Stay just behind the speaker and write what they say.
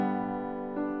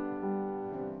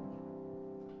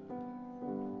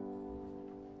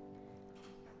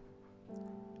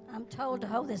told to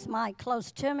hold this mic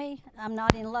close to me. I'm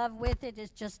not in love with it. It's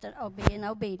just being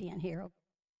obedient here.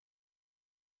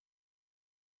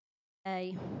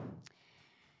 Okay.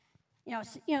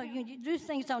 You do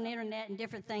things on the internet and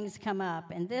different things come up.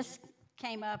 And this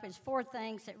came up as 4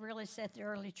 things that really set the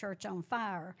early church on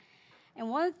fire. And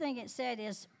one thing it said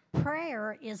is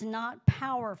prayer is not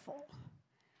powerful.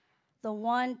 The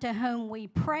one to whom we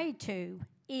pray to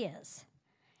is.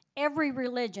 Every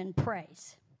religion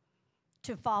prays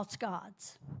to false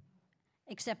gods,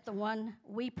 except the one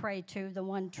we pray to, the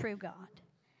one true God.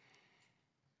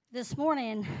 This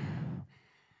morning,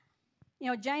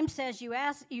 James says you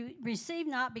receive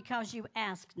not because you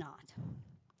ask not.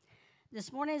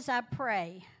 This morning as I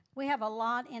pray, we have a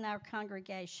lot in our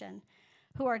congregation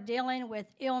who are dealing with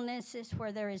illnesses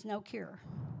where there is no cure.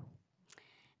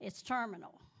 It's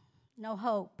terminal, no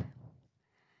hope.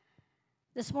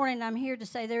 This morning I'm here to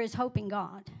say there is hope in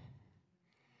God.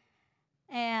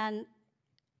 And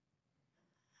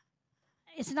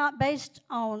it's not based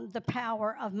on the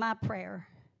power of my prayer.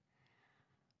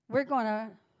 We're going to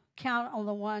count on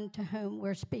the one to whom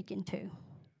we're speaking to.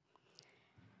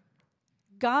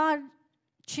 God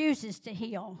chooses to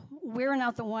heal. We're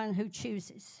not the one who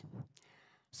chooses.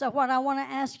 So what I want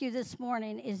to ask you this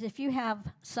morning is if you have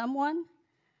someone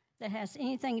that has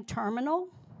anything terminal,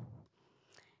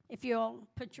 if you'll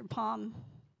put your palm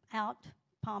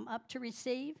up to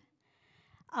receive.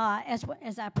 As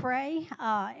I pray,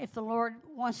 if the Lord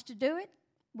wants to do it,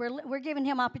 we're giving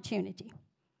him opportunity.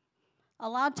 A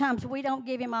lot of times we don't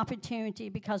give him opportunity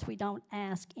because we don't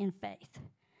ask in faith.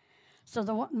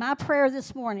 So my prayer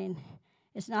this morning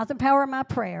is not the power of my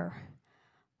prayer,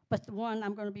 but the one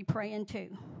I'm going to be praying to.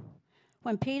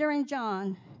 When Peter and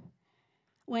John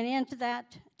went into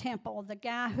that temple, the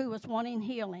guy who was wanting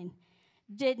healing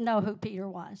didn't know who Peter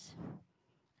was.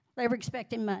 They were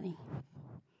expecting money.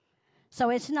 So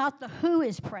it's not the who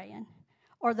is praying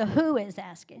or the who is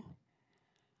asking,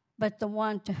 but the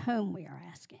one to whom we are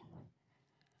asking.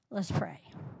 Let's pray.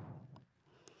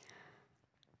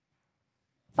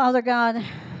 Father God,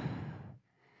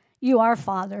 you are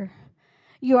Father.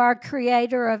 You are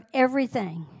creator of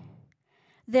everything.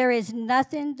 There is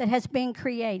nothing that has been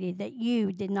created that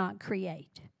you did not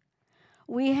create.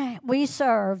 We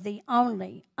serve the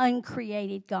only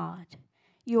uncreated God.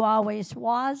 You always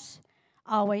was,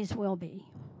 always will be.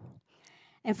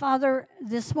 And Father,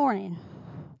 this morning,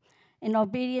 in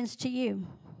obedience to you,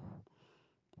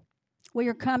 we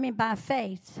are coming by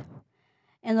faith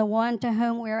in the one to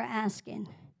whom we are asking.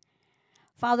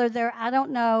 Father, I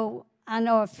know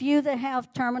a few that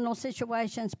have terminal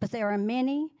situations, but there are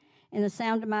many in the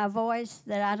sound of my voice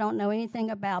that I don't know anything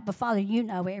about. But Father, you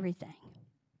know everything.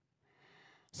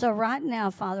 So right now,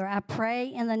 Father, I pray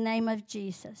in the name of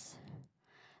Jesus,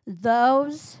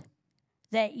 those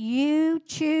that you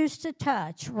choose to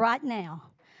touch right now,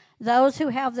 those who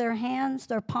have their hands,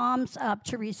 their palms up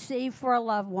to receive for a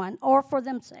loved one or for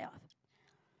themselves,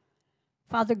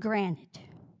 Father, grant it.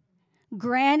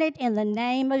 Grant it in the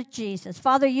name of Jesus.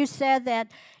 Father, you said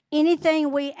that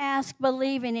anything we ask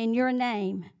believing in your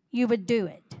name, you would do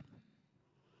it.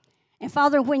 And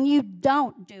Father, when you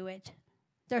don't do it,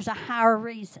 there's a higher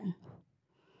reason.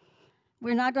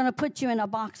 We're not going to put you in a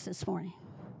box this morning.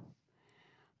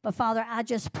 But Father, I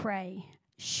just pray,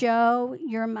 show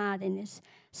your mightiness,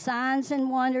 signs and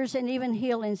wonders and even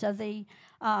healings of the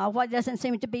what doesn't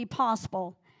seem to be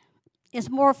possible is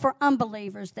more for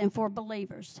unbelievers than for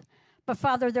believers. But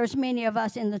Father, there's many of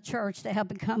us in the church that have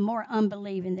become more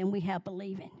unbelieving than we have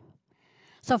believing.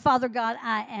 So Father God,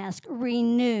 I ask,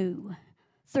 renew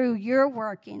through your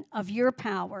working of your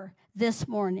power this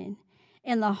morning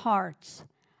in the hearts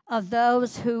of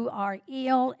those who are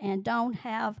ill and don't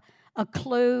have a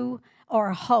clue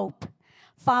or hope.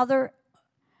 Father,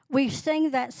 we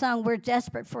sing that song, We're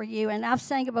Desperate for You, and I've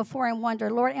sang it before and wonder,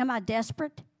 Lord, am I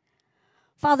desperate?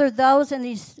 Father, those in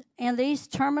these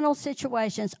terminal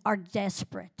situations are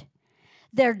desperate.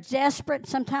 They're desperate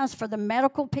sometimes for the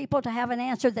medical people to have an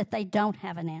answer that they don't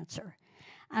have an answer.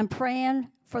 I'm praying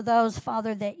for those,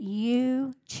 Father, that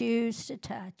you choose to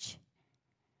touch.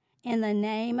 In the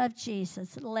name of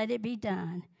Jesus, let it be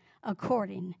done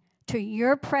according to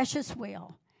your precious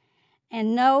will.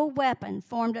 And no weapon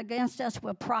formed against us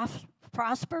will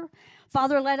prosper.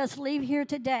 Father, let us leave here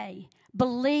today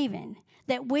believing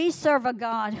that we serve a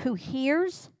God who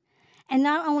hears and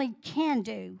not only can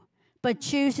do, but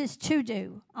chooses to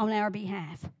do on our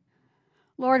behalf.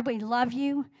 Lord, we love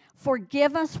you.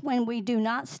 Forgive us when we do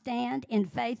not stand in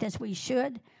faith as we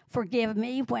should. Forgive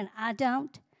me when I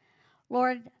don't.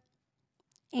 Lord,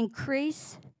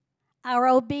 increase our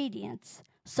obedience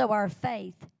so our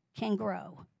faith can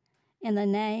grow. In the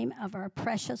name of our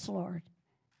precious Lord,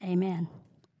 amen.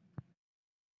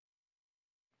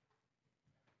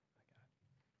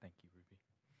 Thank you, Ruby.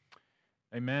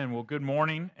 Amen. Well, good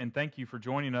morning, and thank you for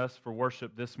joining us for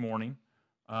worship this morning.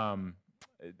 And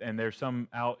there's some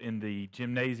out in the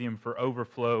gymnasium for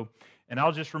overflow. And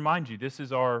I'll just remind you, this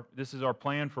is our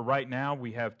plan for right now.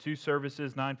 We have two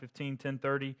services, 9:15,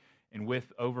 10:30, and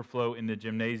with overflow in the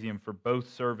gymnasium for both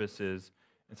services.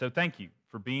 And so thank you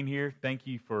for being here. Thank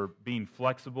you for being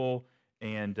flexible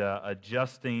and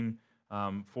adjusting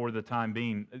for the time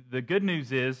being. The good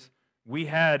news is we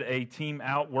had a team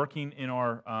out working in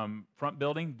our front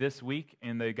building this week,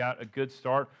 and they got a good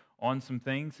start on some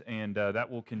things, and that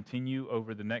will continue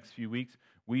over the next few weeks.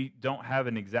 We don't have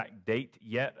an exact date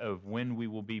yet of when we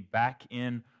will be back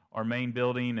in our main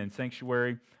building and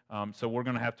sanctuary, so we're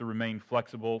going to have to remain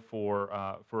flexible for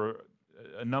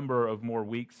a number of more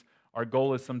weeks. Our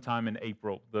goal is sometime in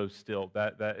April, though still.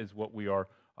 That is what we are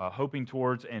hoping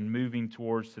towards and moving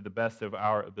towards to the best of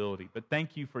our ability. But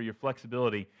thank you for your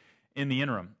flexibility in the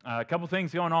interim. A couple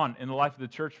things going on in the life of the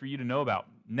church for you to know about.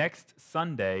 Next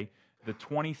Sunday, the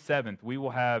 27th, we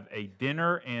will have a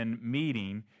dinner and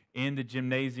meeting in the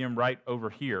gymnasium right over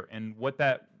here. And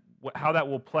how that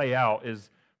will play out is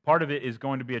part of it is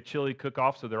going to be a chili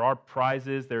cook-off, so there are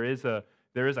prizes. There is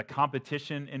a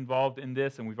competition involved in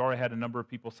this, and we've already had a number of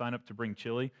people sign up to bring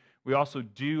chili. We also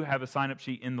do have a sign-up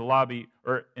sheet in the lobby,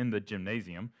 or in the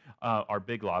gymnasium, our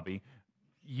big lobby.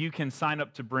 You can sign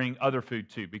up to bring other food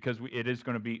too, because it is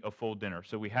going to be a full dinner.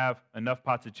 So we have enough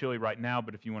pots of chili right now,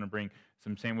 but if you want to bring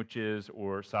some sandwiches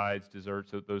or sides,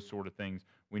 desserts, those sort of things,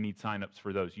 we need sign-ups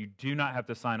for those. You do not have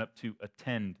to sign up to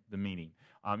attend the meeting.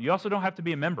 You also don't have to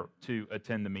be a member to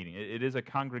attend the meeting. It is a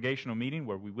congregational meeting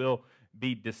where we will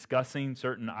be discussing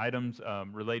certain items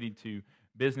relating to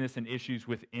business and issues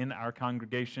within our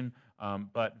congregation,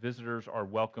 but visitors are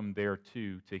welcome there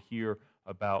too to hear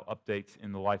about updates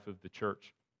in the life of the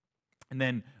church. And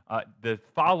then the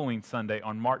following Sunday,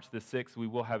 on March the 6th, we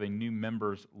will have a new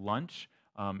members' lunch,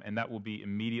 and that will be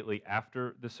immediately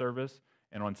after the service.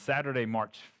 And on Saturday,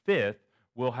 March 5th,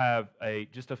 we'll have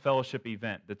just a fellowship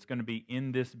event that's going to be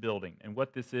in this building. And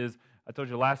what this is, I told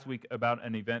you last week about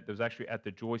an event that was actually at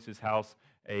the Joyce's house,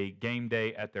 a game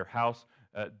day at their house.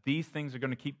 These things are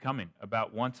going to keep coming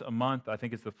about once a month. I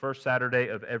think it's the first Saturday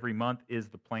of every month is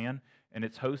the plan. And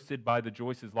it's hosted by the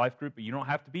Joyce's Life Group, but you don't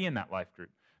have to be in that life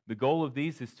group. The goal of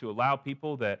these is to allow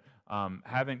people that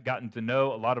haven't gotten to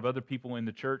know a lot of other people in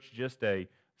the church, just a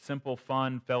simple,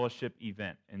 fun fellowship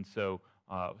event. And so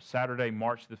Saturday,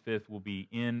 March the 5th, will be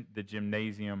in the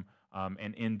gymnasium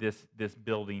and in this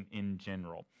building in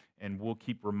general. And we'll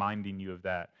keep reminding you of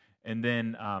that. And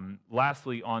then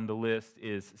lastly on the list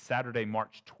is Saturday,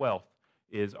 March 12th.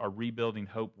 Is our Rebuilding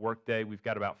Hope Workday. We've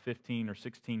got about 15 or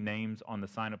 16 names on the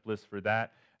sign-up list for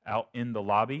that out in the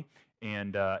lobby,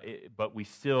 and but we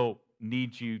still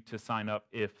need you to sign up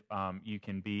if you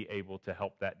can be able to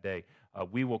help that day.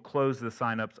 We will close the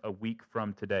sign-ups a week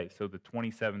from today, so the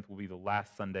 27th will be the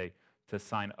last Sunday to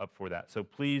sign up for that. So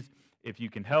please, if you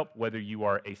can help, whether you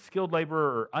are a skilled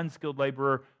laborer or unskilled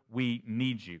laborer, we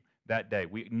need you that day.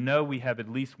 We know we have at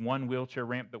least one wheelchair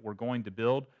ramp that we're going to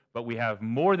build, but we have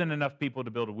more than enough people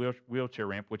to build a wheelchair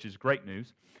ramp, which is great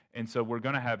news. And so we're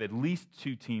going to have at least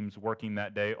 2 teams working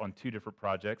that day on 2 different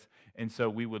projects. And so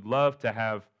we would love to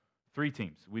have 3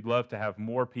 teams. We'd love to have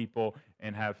more people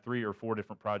and have 3 or 4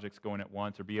 different projects going at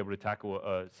once, or be able to tackle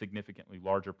a significantly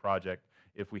larger project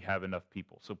if we have enough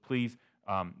people. So please,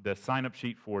 the sign-up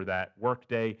sheet for that work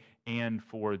day and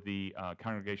for the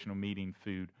congregational meeting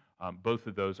food, both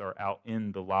of those are out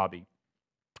in the lobby.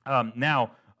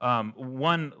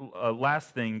 One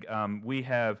last thing, we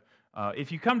have,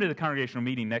 if you come to the congregational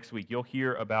meeting next week, you'll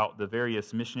hear about the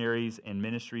various missionaries and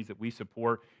ministries that we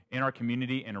support in our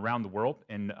community and around the world,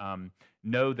 and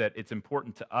know that it's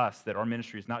important to us that our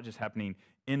ministry is not just happening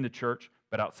in the church,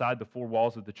 but outside the 4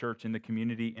 walls of the church, in the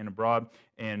community and abroad.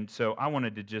 And so I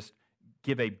wanted to just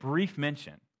give a brief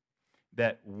mention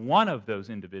that one of those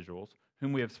individuals,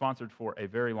 whom we have sponsored for a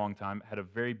very long time, had a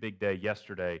very big day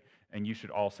yesterday, and you should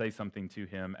all say something to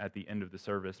him at the end of the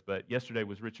service. But yesterday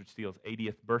was Richard Steele's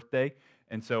 80th birthday,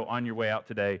 and so on your way out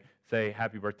today, say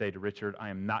happy birthday to Richard. I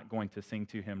am not going to sing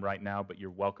to him right now, but you're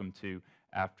welcome to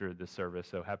after the service,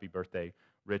 so happy birthday,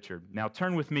 Richard. Now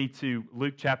turn with me to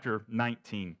Luke chapter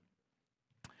 19.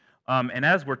 And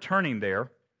as we're turning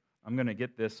there, I'm going to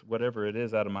get this, whatever it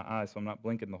is, out of my eye, so I'm not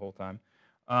blinking the whole time.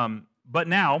 But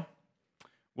now,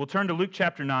 we'll turn to Luke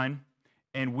chapter 9,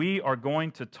 and we are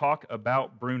going to talk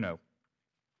about Bruno.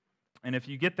 And if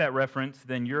you get that reference,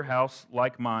 then your house,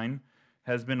 like mine,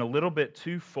 has been a little bit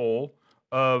too full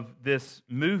of this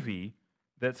movie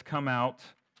that's come out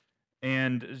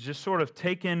and just sort of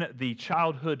taken the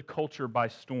childhood culture by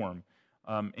storm,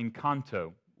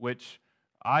 Encanto, which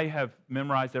I have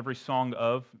memorized every song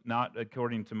of, not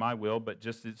according to my will, but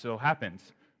just it so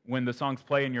happens. When the songs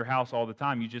play in your house all the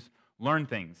time, you just learn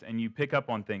things and you pick up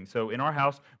on things. So in our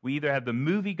house, we either have the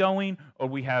movie going or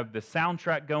we have the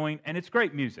soundtrack going, and it's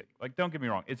great music. Like, don't get me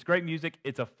wrong, it's great music,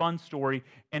 it's a fun story,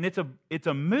 and it's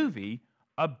a movie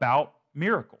about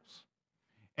miracles.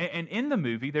 And in the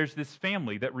movie, there's this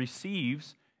family that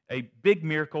receives a big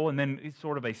miracle and then it's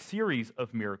sort of a series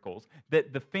of miracles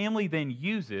that the family then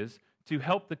uses to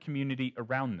help the community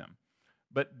around them.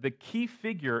 But the key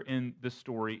figure in the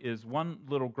story is one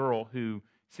little girl who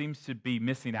seems to be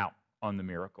missing out on the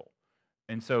miracle.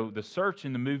 And so the search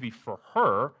in the movie for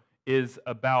her is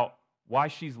about why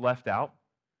she's left out,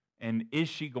 and is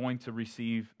she going to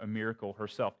receive a miracle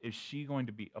herself? Is she going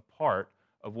to be a part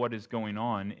of what is going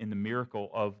on in the miracle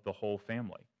of the whole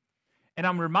family? And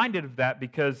I'm reminded of that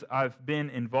because I've been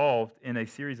involved in a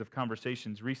series of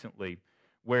conversations recently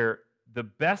where the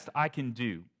best I can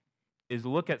do is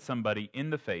look at somebody in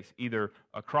the face, either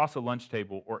across a lunch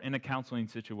table or in a counseling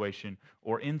situation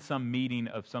or in some meeting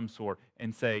of some sort,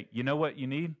 and say, you know what you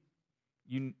need?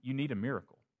 You need a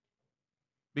miracle.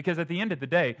 Because at the end of the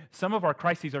day, some of our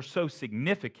crises are so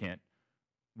significant,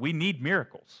 we need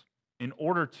miracles in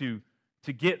order to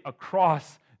get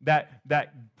across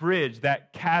that bridge,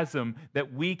 that chasm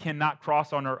that we cannot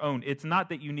cross on our own. It's not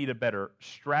that you need a better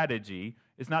strategy.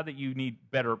 It's not that you need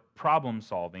better problem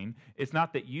solving. It's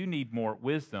not that you need more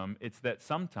wisdom. It's that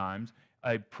sometimes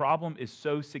a problem is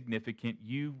so significant,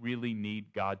 you really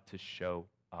need God to show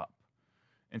up.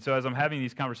 And so as I'm having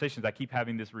these conversations, I keep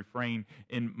having this refrain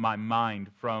in my mind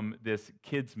from this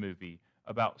kids movie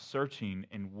about searching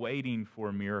and waiting for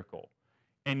a miracle.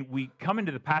 And we come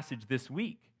into the passage this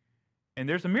week, and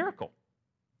there's a miracle.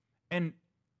 And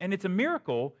it's a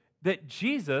miracle that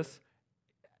Jesus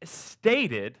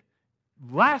stated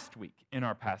last week in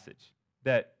our passage,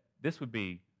 that this would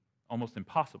be almost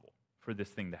impossible for this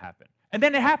thing to happen. And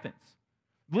then it happens.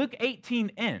 Luke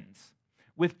 18 ends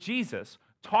with Jesus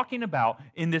talking about,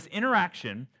 in this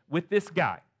interaction with this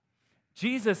guy,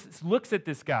 Jesus looks at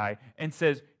this guy and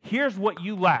says, here's what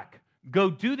you lack. Go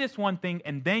do this one thing,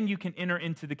 and then you can enter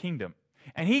into the kingdom.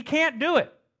 And he can't do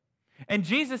it. And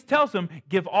Jesus tells him,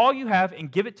 give all you have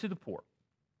and give it to the poor.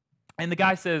 And the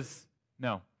guy says,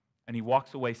 no. And he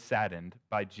walks away saddened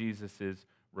by Jesus'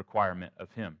 requirement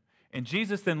of him. And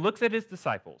Jesus then looks at his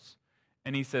disciples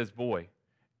and he says, boy,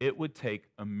 it would take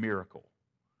a miracle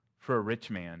for a rich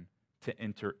man to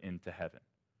enter into heaven.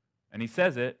 And he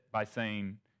says it by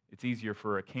saying it's easier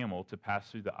for a camel to pass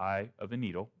through the eye of a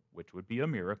needle, which would be a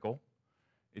miracle.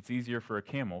 It's easier for a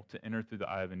camel to enter through the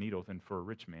eye of a needle than for a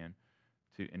rich man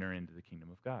to enter into the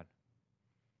kingdom of God.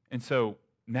 And so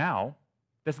now,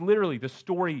 that's literally the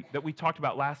story that we talked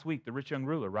about last week, the rich young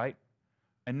ruler, right?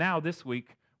 And now this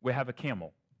week, we have a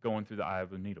camel going through the eye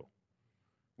of a needle.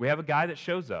 We have a guy that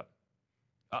shows up,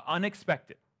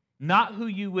 unexpected, not who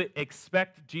you would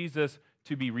expect Jesus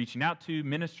to be reaching out to,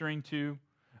 ministering to,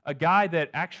 a guy that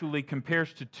actually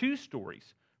compares to two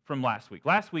stories from last week.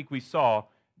 Last week, we saw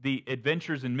the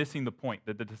adventures in missing the point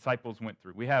that the disciples went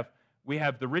through. We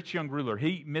have the rich young ruler.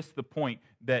 He missed the point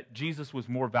that Jesus was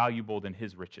more valuable than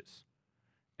his riches.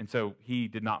 And so he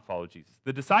did not follow Jesus.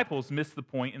 The disciples missed the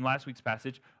point in last week's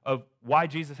passage of why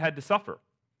Jesus had to suffer,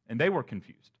 and they were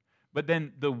confused. But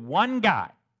then the one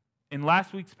guy in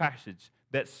last week's passage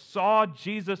that saw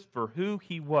Jesus for who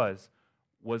he was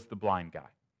the blind guy.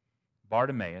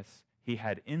 Bartimaeus, he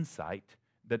had insight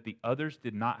that the others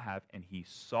did not have, and he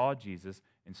saw Jesus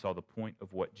and saw the point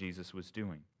of what Jesus was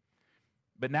doing.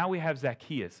 But now we have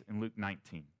Zacchaeus in Luke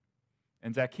 19.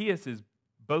 And Zacchaeus is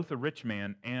both a rich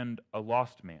man and a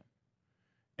lost man.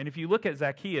 And if you look at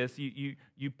Zacchaeus,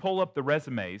 you pull up the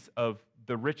resumes of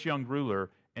the rich young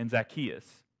ruler and Zacchaeus.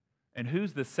 And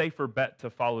who's the safer bet to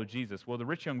follow Jesus? Well, the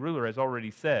rich young ruler has already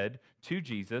said to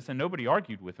Jesus, and nobody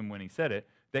argued with him when he said it,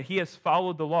 that he has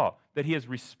followed the law, that he was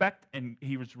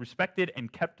respected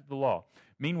and kept the law.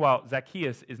 Meanwhile,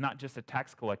 Zacchaeus is not just a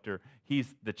tax collector,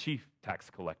 he's the chief tax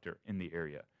collector in the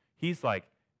area. He's like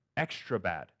extra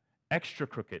bad, extra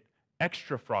crooked,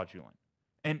 extra fraudulent.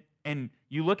 And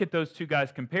you look at those two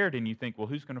guys compared and you think, well,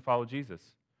 who's going to follow Jesus?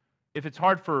 If it's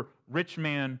hard for rich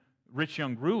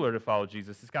young ruler to follow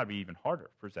Jesus, it's got to be even harder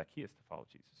for Zacchaeus to follow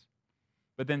Jesus.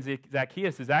 But then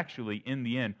Zacchaeus is actually, in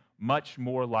the end, much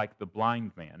more like the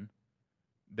blind man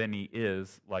than he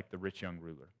is like the rich young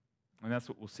ruler. And that's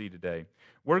what we'll see today.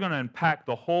 We're going to unpack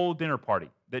the whole dinner party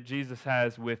that Jesus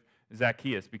has with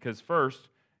Zacchaeus, because first,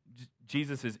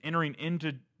 Jesus is entering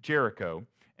into Jericho,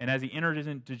 and as he enters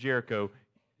into Jericho,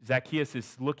 Zacchaeus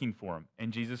is looking for him,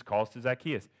 and Jesus calls to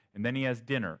Zacchaeus. And then he has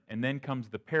dinner. And then comes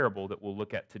the parable that we'll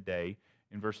look at today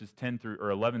in verses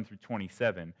 11 through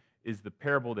 27, is the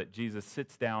parable that Jesus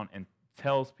sits down and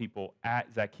tells people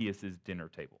at Zacchaeus' dinner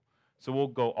table. So we'll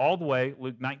go all the way,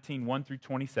 Luke 19, 1 through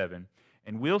 27,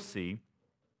 and we'll see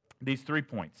these 3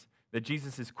 points. That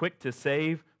Jesus is quick to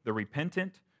save the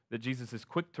repentant, that Jesus is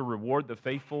quick to reward the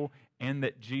faithful, and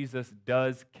that Jesus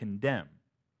does condemn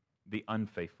the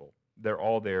unfaithful. They're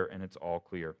all there, and it's all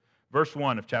clear. Verse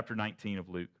 1 of chapter 19 of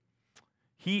Luke.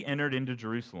 He entered into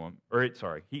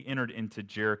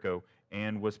Jericho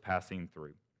and was passing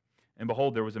through. And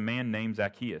behold, there was a man named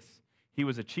Zacchaeus. He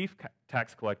was a chief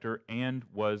tax collector and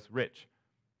was rich.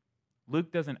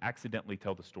 Luke doesn't accidentally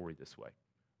tell the story this way.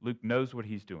 Luke knows what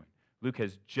he's doing. Luke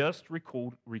has just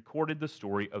recorded the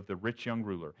story of the rich young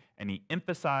ruler, and he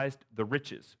emphasized the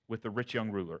riches with the rich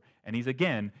young ruler. And he's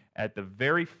again, at the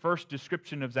very first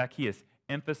description of Zacchaeus,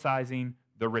 emphasizing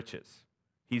the riches.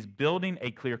 He's building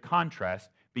a clear contrast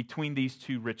between these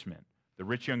two rich men, the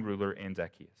rich young ruler and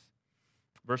Zacchaeus.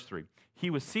 Verse 3, he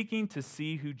was seeking to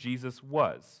see who Jesus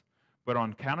was, but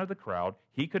on account of the crowd,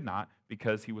 he could not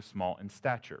because he was small in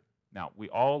stature. Now, we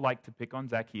all like to pick on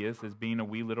Zacchaeus as being a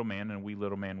wee little man, and a wee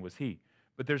little man was he.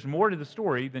 But there's more to the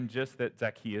story than just that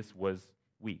Zacchaeus was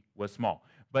small.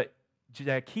 But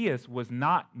Zacchaeus was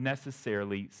not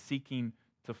necessarily seeking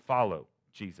to follow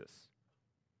Jesus.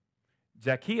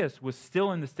 Zacchaeus was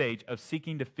still in the stage of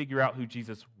seeking to figure out who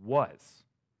Jesus was.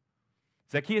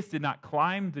 Zacchaeus did not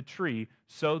climb the tree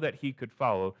so that he could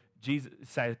follow.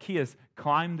 Zacchaeus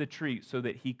climbed the tree so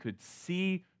that he could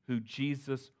see who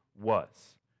Jesus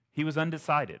was. He was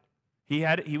undecided.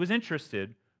 He was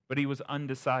interested, but he was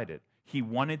undecided. He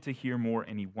wanted to hear more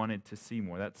and he wanted to see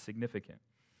more. That's significant.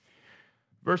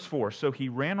 Verse 4, so he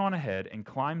ran on ahead and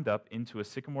climbed up into a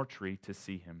sycamore tree to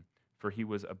see him, for he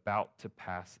was about to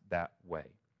pass that way.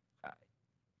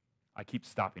 I keep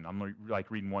stopping. I'm like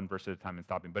reading one verse at a time and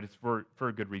stopping, but it's for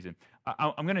a good reason.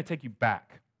 I'm going to take you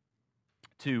back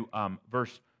to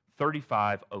verse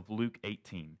 35 of Luke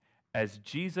 18. As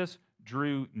Jesus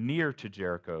drew near to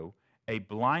Jericho, a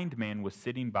blind man was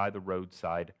sitting by the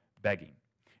roadside begging.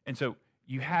 And so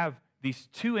you have these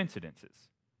two incidences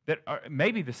that are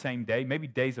maybe the same day, maybe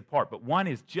days apart, but one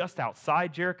is just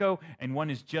outside Jericho and one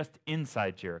is just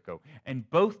inside Jericho. And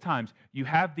both times you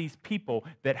have these people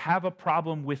that have a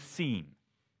problem with seeing.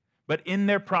 But in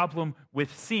their problem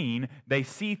with seeing, they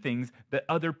see things that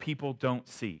other people don't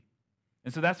see.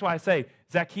 And so that's why I say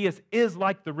Zacchaeus is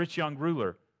like the rich young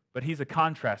ruler, but he's a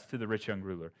contrast to the rich young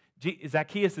ruler.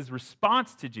 Zacchaeus'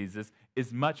 response to Jesus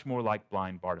is much more like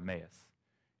blind Bartimaeus,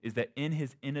 is that in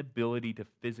his inability to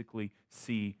physically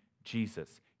see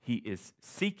Jesus, he is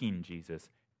seeking Jesus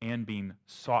and being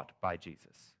sought by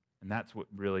Jesus. And that's what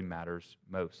really matters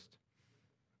most.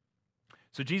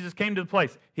 So Jesus came to the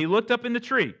place. He looked up in the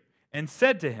tree and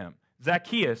said to him,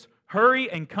 Zacchaeus,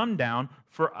 hurry and come down,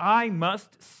 for I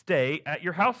must stay at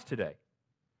your house today.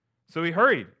 So he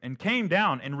hurried and came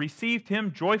down and received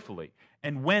him joyfully.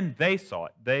 And when they saw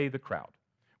it, the crowd,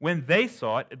 when they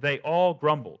saw it, they all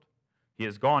grumbled. He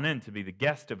has gone in to be the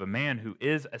guest of a man who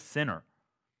is a sinner.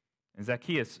 And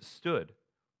Zacchaeus stood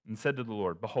and said to the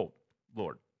Lord, behold,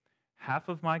 Lord, half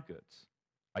of my goods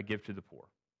I give to the poor.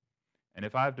 And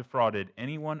if I have defrauded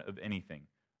anyone of anything,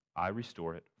 I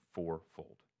restore it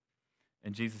fourfold.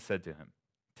 And Jesus said to him,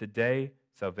 today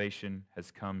salvation has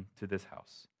come to this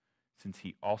house, since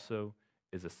he also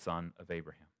is a son of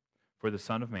Abraham. For the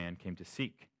Son of Man came to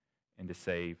seek and to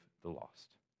save the lost.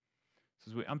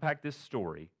 So as we unpack this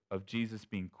story of Jesus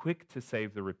being quick to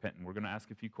save the repentant, we're going to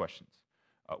ask a few questions.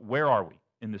 Where are we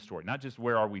in this story? Not just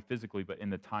where are we physically, but in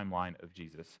the timeline of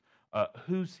Jesus.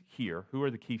 Who's here? Who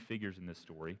are the key figures in this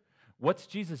story? What's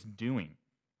Jesus doing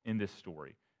in this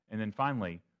story? And then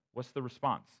finally, what's the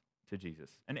response to Jesus?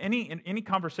 And in any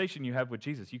conversation you have with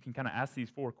Jesus, you can kind of ask these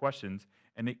four questions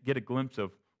and get a glimpse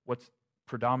of what's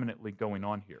predominantly going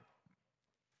on here.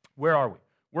 Where are we?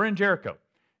 We're in Jericho.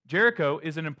 Jericho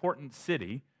is an important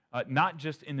city, not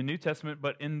just in the New Testament,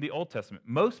 but in the Old Testament.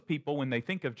 Most people, when they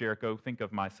think of Jericho, think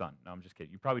of my son. No, I'm just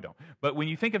kidding. You probably don't. But when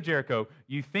you think of Jericho,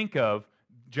 you think of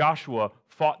Joshua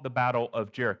fought the battle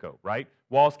of Jericho, right?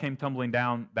 Walls came tumbling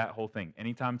down, that whole thing.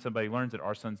 Anytime somebody learns that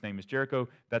our son's name is Jericho,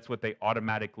 that's what they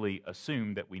automatically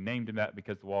assume, that we named him that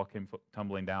because the wall came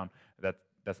tumbling down.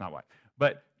 That's not why.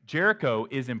 But Jericho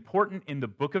is important in the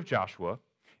book of Joshua.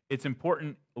 It's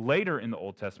important later in the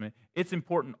Old Testament. It's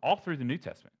important all through the New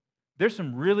Testament. There's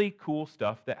some really cool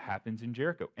stuff that happens in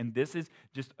Jericho. And this is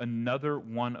just another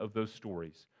one of those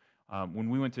stories. When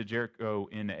we went to Jericho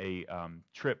in a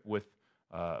trip with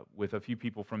a few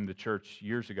people from the church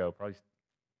years ago, probably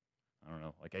I don't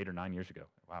know, like 8 or 9 years ago.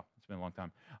 Wow, it's been a long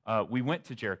time. We went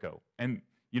to Jericho. And,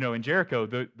 in Jericho,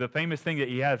 the famous thing that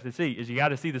you have to see is you got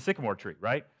to see the sycamore tree,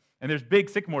 right? And there's big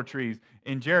sycamore trees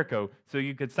in Jericho, so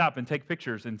you could stop and take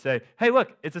pictures and say, hey,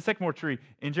 look, it's a sycamore tree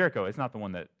in Jericho. It's not the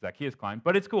one that Zacchaeus climbed,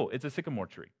 but it's cool. It's a sycamore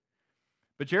tree.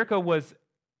 But Jericho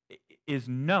is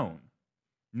known.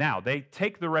 Now, they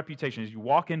take the reputation. As you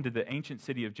walk into the ancient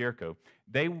city of Jericho,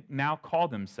 they now call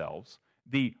themselves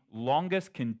the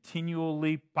longest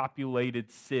continually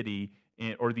populated city,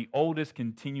 or the oldest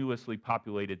continuously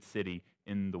populated city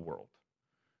in the world.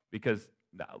 Because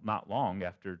not long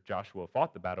after Joshua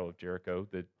fought the Battle of Jericho,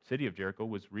 the city of Jericho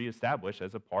was reestablished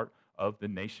as a part of the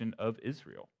nation of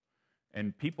Israel.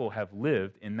 And people have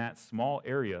lived in that small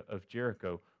area of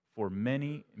Jericho for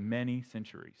many, many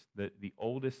centuries. The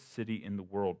oldest city in the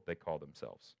world, they call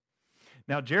themselves.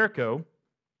 Now, Jericho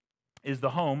is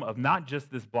the home of not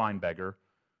just this blind beggar,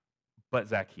 but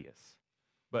Zacchaeus.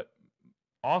 But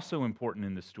also important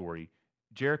in the story,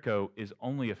 Jericho is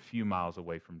only a few miles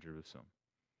away from Jerusalem.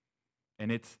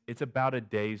 And it's about a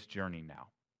day's journey now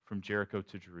from Jericho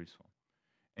to Jerusalem.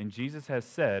 And Jesus has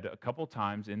said a couple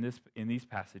times in these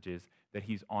passages that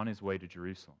he's on his way to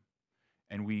Jerusalem.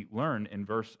 And we learn in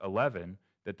verse 11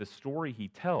 that the story he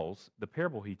tells, the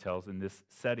parable he tells in this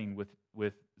setting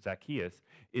with Zacchaeus,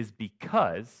 is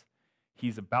because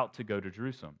he's about to go to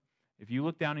Jerusalem. If you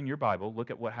look down in your Bible, look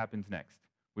at what happens next.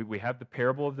 We have the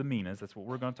parable of the minas. That's what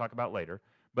we're going to talk about later.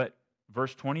 But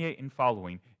verse 28 and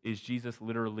following is Jesus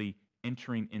literally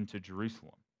entering into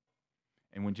Jerusalem.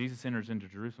 And when Jesus enters into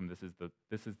Jerusalem, this is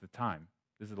the time.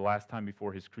 This is the last time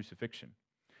before his crucifixion.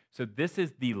 So this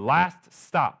is the last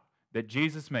stop that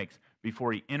Jesus makes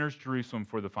before he enters Jerusalem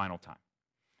for the final time.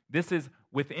 This is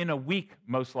within a week,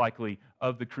 most likely,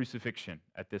 of the crucifixion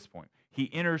at this point.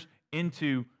 He enters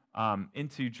into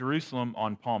Jerusalem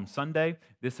on Palm Sunday.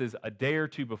 This is a day or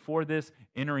two before this,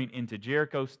 entering into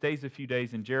Jericho, stays a few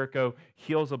days in Jericho,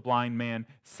 heals a blind man,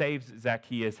 saves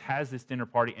Zacchaeus, has this dinner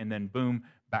party, and then boom,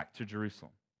 back to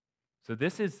Jerusalem. So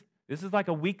this is like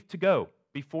a week to go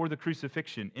before the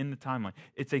crucifixion in the timeline.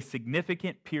 It's a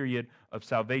significant period of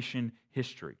salvation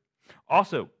history.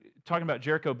 Also, talking about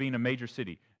Jericho being a major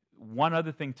city, one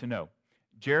other thing to know.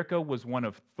 Jericho was one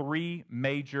of 3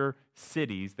 major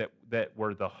cities that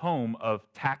were the home of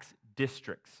tax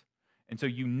districts. And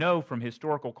so from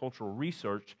historical cultural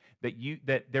research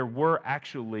that there were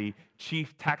actually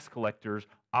chief tax collectors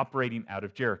operating out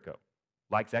of Jericho,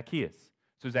 like Zacchaeus.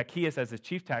 So Zacchaeus, as a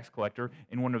chief tax collector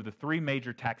in one of the 3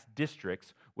 major tax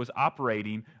districts, was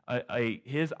operating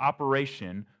his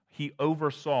operation. He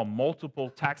oversaw multiple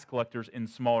tax collectors in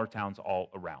smaller towns all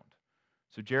around.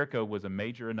 So Jericho was a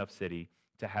major enough city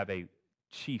to have a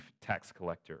chief tax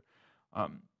collector.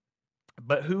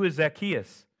 But who is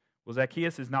Zacchaeus? Well,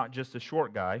 Zacchaeus is not just a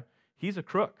short guy. He's a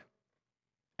crook.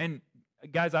 And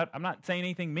guys, I'm not saying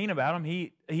anything mean about him.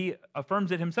 He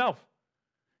affirms it himself.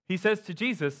 He says to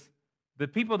Jesus, the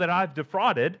people that I've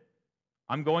defrauded,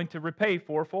 I'm going to repay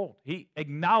fourfold. He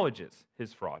acknowledges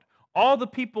his fraud. All the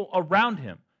people around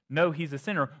him know he's a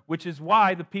sinner, which is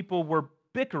why the people were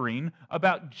bickering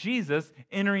about Jesus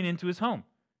entering into his home.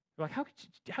 They're like,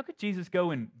 how could Jesus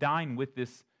go and dine with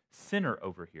this sinner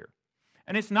over here?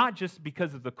 And it's not just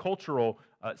because of the cultural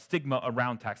stigma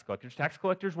around tax collectors. Tax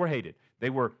collectors were hated. They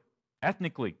were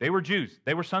Jews.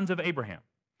 They were sons of Abraham.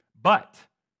 But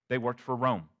they worked for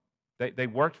Rome. They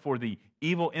worked for the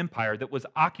evil empire that was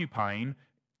occupying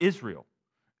Israel.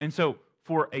 And so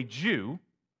for a Jew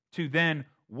to then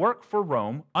work for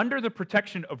Rome under the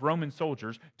protection of Roman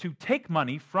soldiers to take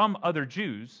money from other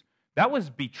Jews, that was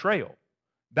betrayal.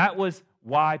 That was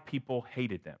why people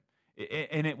hated them.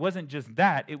 And it wasn't just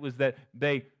that, it was that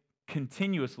they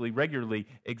continuously, regularly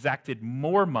exacted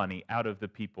more money out of the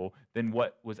people than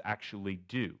what was actually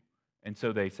due. And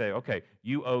so they say, okay,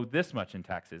 you owe this much in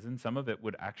taxes, and some of it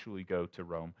would actually go to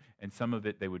Rome, and some of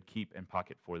it they would keep and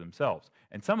pocket for themselves.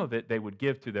 And some of it they would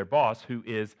give to their boss, who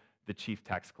is the chief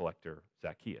tax collector,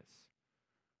 Zacchaeus.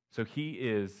 So he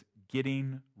is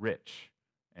getting rich,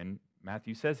 and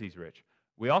Matthew says he's rich.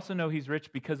 We also know he's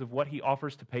rich because of what he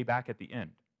offers to pay back at the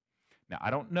end. Now, I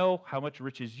don't know how much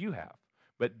riches you have,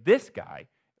 but this guy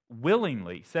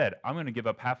willingly said, I'm going to give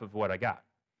up half of what I got.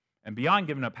 And beyond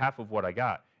giving up half of what I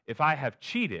got, if I have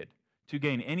cheated to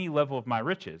gain any level of my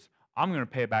riches, I'm going to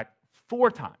pay it back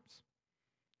 4 times.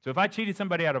 So if I cheated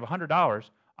somebody out of $100,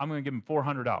 I'm going to give them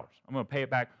 $400. I'm going to pay it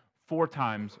back 4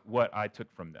 times what I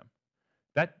took from them.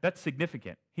 That's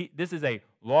significant. This is a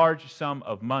large sum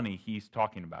of money he's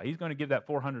talking about. He's going to give that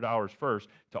 $400 first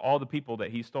to all the people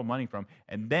that he stole money from,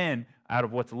 and then out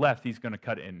of what's left, he's going to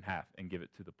cut it in half and give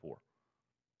it to the poor.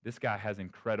 This guy has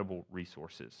incredible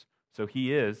resources. So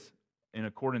he is in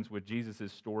accordance with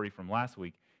Jesus' story from last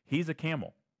week, he's a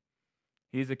camel.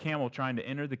 He's a camel trying to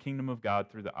enter the kingdom of God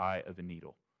through the eye of a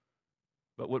needle.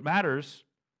 But what matters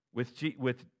with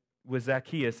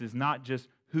Zacchaeus is not just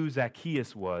who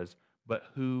Zacchaeus was, but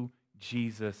who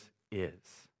Jesus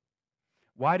is.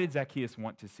 Why did Zacchaeus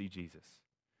want to see Jesus?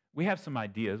 We have some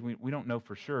ideas. We don't know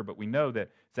for sure, but we know that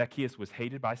Zacchaeus was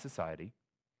hated by society.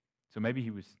 So maybe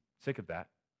he was sick of that.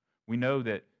 We know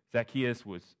that Zacchaeus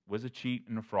was a cheat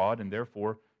and a fraud, and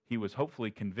therefore he was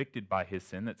hopefully convicted by his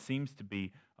sin. That seems to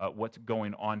be what's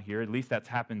going on here. At least that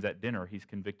happens at dinner. He's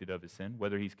convicted of his sin.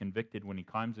 Whether he's convicted when he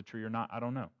climbs a tree or not, I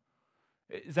don't know.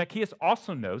 Zacchaeus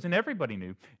also knows, and everybody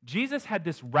knew, Jesus had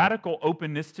this radical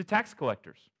openness to tax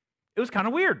collectors. It was kind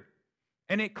of weird,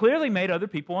 and it clearly made other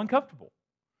people uncomfortable.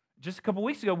 Just a couple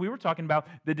weeks ago, we were talking about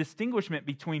the distinguishment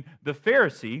between the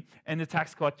Pharisee and the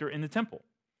tax collector in the temple.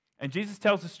 And Jesus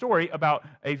tells a story about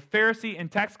a Pharisee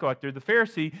and tax collector. The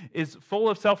Pharisee is full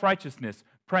of self-righteousness,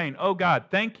 praying, "Oh God,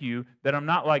 thank you that I'm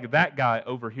not like that guy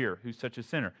over here who's such a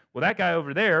sinner." Well, that guy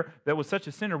over there that was such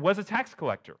a sinner was a tax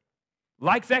collector,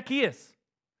 like Zacchaeus.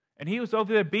 And he was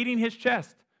over there beating his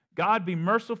chest. "God, be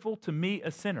merciful to me, a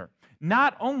sinner."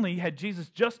 Not only had Jesus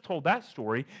just told that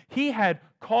story, he had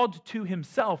called to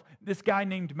himself this guy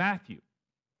named Matthew.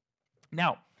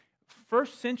 Now,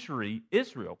 first century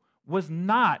Israel was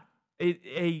not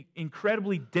a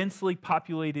incredibly densely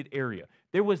populated area.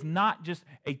 There was not just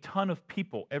a ton of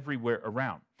people everywhere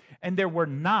around. And there were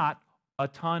not a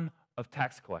ton of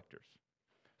tax collectors.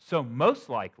 So most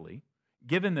likely,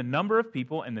 given the number of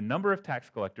people and the number of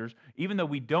tax collectors, even though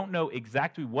we don't know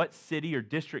exactly what city or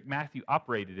district Matthew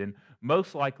operated in,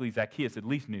 most likely Zacchaeus at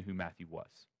least knew who Matthew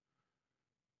was.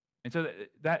 And so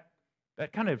that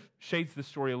kind of shades the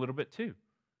story a little bit too.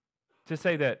 To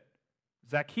say that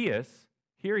Zacchaeus,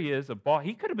 here he is, a boss.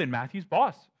 He could have been Matthew's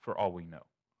boss for all we know.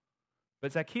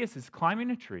 But Zacchaeus is climbing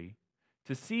a tree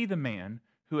to see the man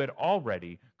who had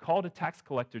already called a tax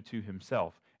collector to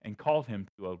himself and called him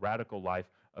to a radical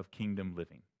life of kingdom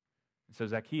living. And so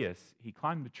Zacchaeus, he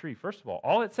climbed the tree. First of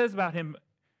all it says about him,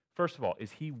 first of all,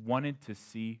 is he wanted to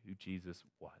see who Jesus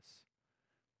was.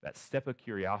 That step of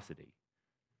curiosity.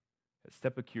 That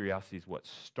step of curiosity is what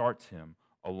starts him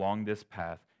along this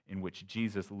path in which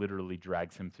Jesus literally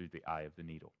drags him through the eye of the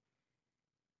needle.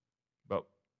 But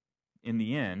in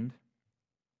the end,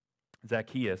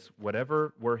 Zacchaeus,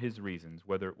 whatever were his reasons,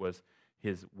 whether it was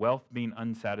his wealth being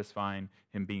unsatisfying,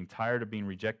 him being tired of being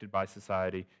rejected by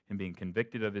society, him being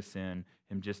convicted of his sin,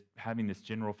 him just having this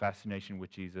general fascination with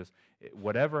Jesus,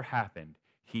 whatever happened,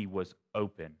 he was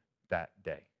open that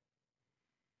day.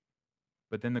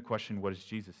 But then the question, what is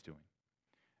Jesus doing?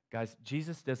 Guys,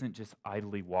 Jesus doesn't just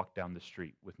idly walk down the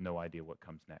street with no idea what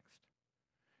comes next.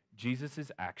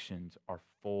 Jesus' actions are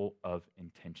full of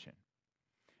intention.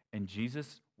 And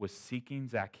Jesus was seeking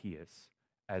Zacchaeus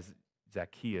as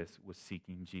Zacchaeus was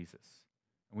seeking Jesus.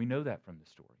 And we know that from the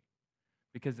story.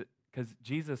 Because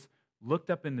Jesus looked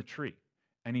up in the tree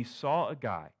and he saw a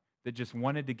guy that just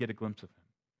wanted to get a glimpse of him.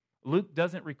 Luke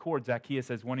doesn't record Zacchaeus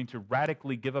as wanting to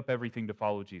radically give up everything to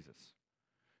follow Jesus.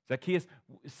 Zacchaeus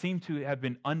seemed to have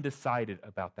been undecided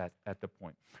about that at the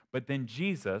point. But then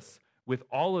Jesus, with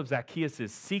all of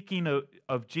Zacchaeus' seeking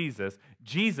of Jesus,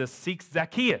 Jesus seeks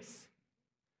Zacchaeus.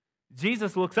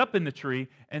 Jesus looks up in the tree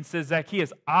and says,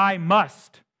 "Zacchaeus, I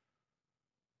must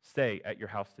stay at your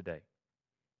house today."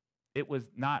 It was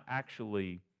not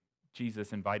actually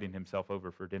Jesus inviting himself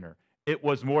over for dinner. It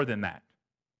was more than that.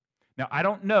 Now, I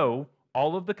don't know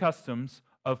all of the customs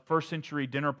of first century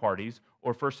dinner parties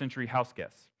or first century house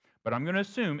guests, but I'm going to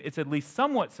assume it's at least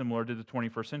somewhat similar to the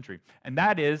 21st century. And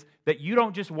that is that you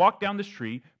don't just walk down the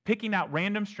street picking out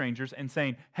random strangers and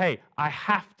saying, "Hey, I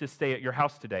have to stay at your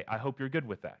house today. I hope you're good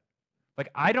with that." Like,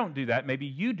 I don't do that. Maybe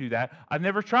you do that. I've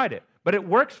never tried it. But it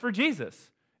works for Jesus.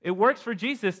 It works for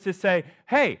Jesus to say,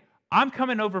 "Hey, I'm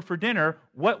coming over for dinner.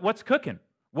 What's cooking?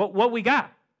 What we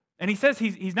got?" And he says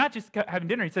he's not just having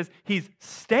dinner. He says he's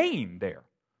staying there.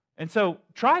 And so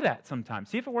try that sometime.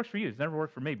 See if it works for you. It's never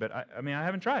worked for me, but I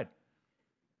haven't tried.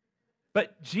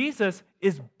 But Jesus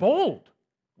is bold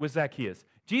with Zacchaeus.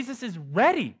 Jesus is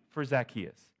ready for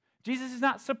Zacchaeus. Jesus is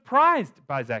not surprised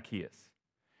by Zacchaeus.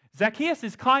 Zacchaeus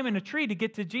is climbing a tree to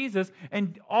get to Jesus,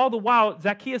 and all the while,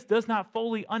 Zacchaeus does not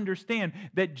fully understand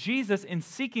that Jesus, in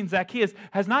seeking Zacchaeus,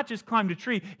 has not just climbed a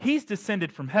tree, he's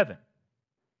descended from heaven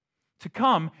to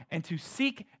come and to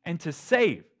seek and to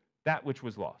save that which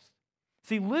was lost.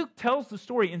 See, Luke tells the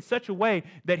story in such a way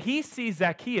that he sees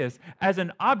Zacchaeus as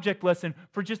an object lesson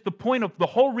for just the point of the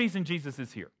whole reason Jesus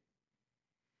is here.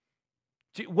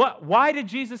 Why did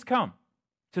Jesus come?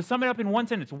 To sum it up in one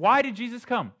sentence, why did Jesus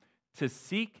come? To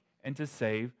seek and to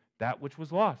save that which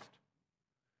was lost.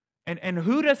 And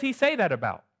who does he say that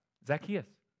about? Zacchaeus.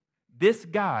 This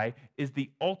guy is the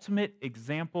ultimate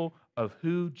example of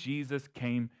who Jesus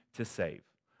came to save.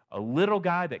 A little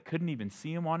guy that couldn't even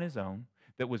see him on his own,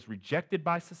 that was rejected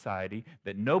by society,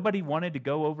 that nobody wanted to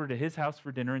go over to his house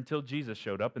for dinner until Jesus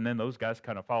showed up, and then those guys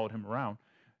kind of followed him around.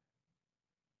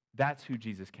 That's who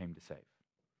Jesus came to save.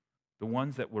 The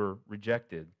ones that were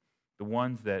rejected, the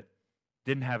ones that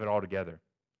didn't have it all together,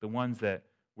 the ones that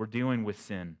were dealing with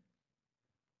sin.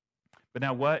 But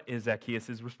now, what is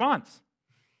Zacchaeus' response?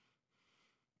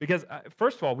 Because,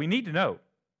 first of all, we need to know,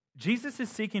 Jesus'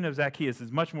 seeking of Zacchaeus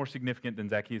is much more significant than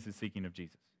Zacchaeus' seeking of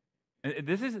Jesus. And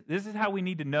this is how we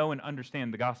need to know and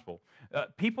understand the gospel.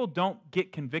 People don't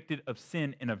get convicted of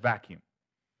sin in a vacuum.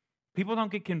 People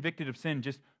don't get convicted of sin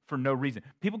just for no reason.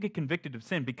 People get convicted of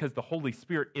sin because the Holy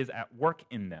Spirit is at work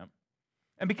in them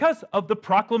and because of the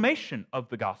proclamation of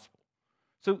the gospel.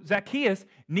 So Zacchaeus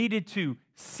needed to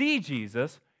see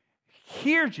Jesus,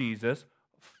 hear Jesus,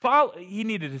 follow. He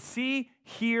needed to see,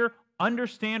 hear,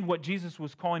 understand what Jesus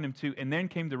was calling him to, and then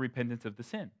came the repentance of the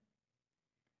sin.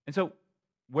 And so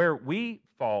where we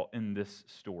fall in this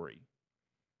story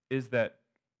is that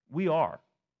we are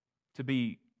to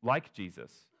be like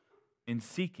Jesus in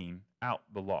seeking out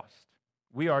the lost.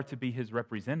 We are to be his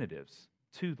representatives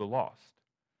to the lost.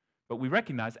 But we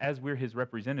recognize as we're his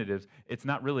representatives, it's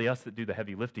not really us that do the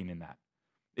heavy lifting in that.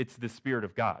 It's the Spirit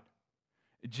of God.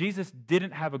 Jesus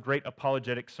didn't have a great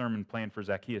apologetic sermon planned for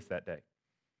Zacchaeus that day.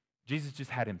 Jesus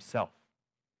just had himself.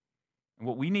 And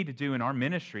what we need to do in our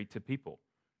ministry to people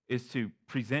is to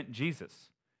present Jesus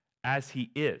as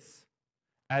he is,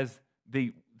 as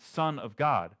the Son of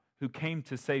God who came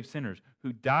to save sinners,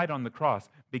 who died on the cross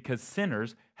because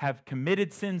sinners have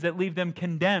committed sins that leave them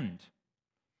condemned.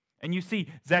 And you see,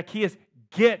 Zacchaeus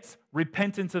gets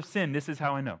repentance of sin. This is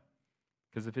how I know,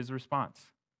 because of his response.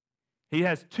 He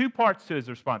has two parts to his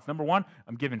response. Number one,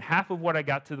 I'm giving half of what I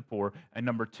got to the poor. And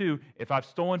number two, if I've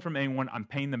stolen from anyone, I'm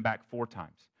paying them back 4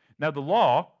 times. Now, the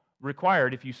law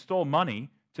required if you stole money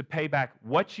to pay back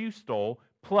what you stole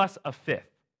plus a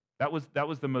fifth. That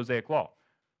was the Mosaic law.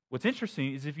 What's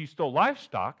interesting is if you stole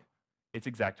livestock, it's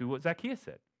exactly what Zacchaeus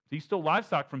said. If you stole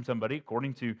livestock from somebody,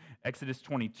 according to Exodus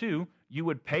 22, you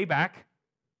would pay back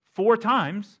 4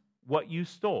 times what you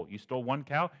stole. You stole 1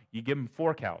 cow, you give them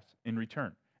 4 cows in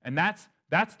return. And that's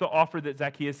the offer that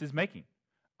Zacchaeus is making.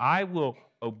 I will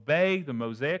obey the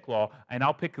Mosaic law, and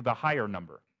I'll pick the higher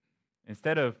number.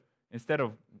 Instead of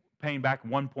paying back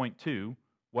 1.2,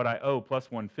 what I owe plus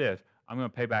 1/5, I'm going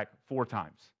to pay back 4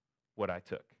 times what I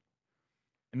took.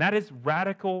 And that is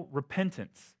radical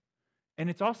repentance. And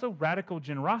it's also radical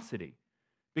generosity.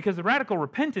 Because the radical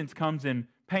repentance comes in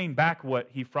paying back what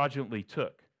he fraudulently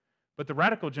took. But the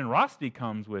radical generosity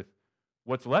comes with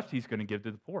what's left he's going to give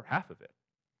to the poor, half of it.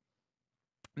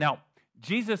 Now,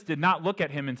 Jesus did not look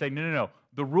at him and say, no.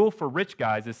 The rule for rich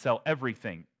guys is sell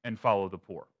everything and follow the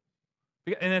poor.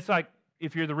 And it's like,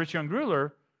 if you're the rich young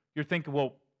ruler, you're thinking,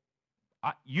 well,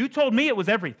 you told me it was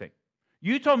everything.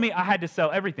 You told me I had to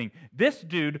sell everything. This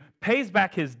dude pays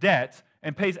back his debts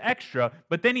and pays extra,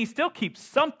 but then he still keeps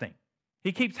something.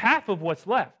 He keeps half of what's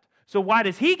left. So why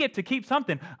does he get to keep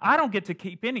something? I don't get to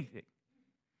keep anything.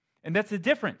 And that's the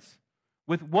difference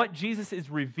with what Jesus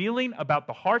is revealing about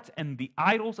the hearts and the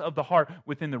idols of the heart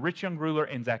within the rich young ruler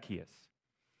and Zacchaeus.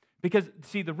 Because,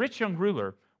 see, the rich young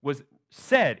ruler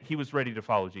said he was ready to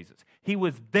follow Jesus. He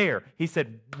was there. He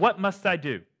said, what must I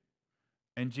do?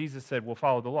 And Jesus said, well,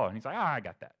 follow the law. And he's like, I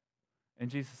got that. And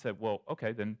Jesus said, well,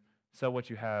 okay, then sell what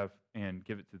you have and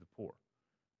give it to the poor.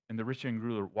 And the rich young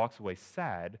ruler walks away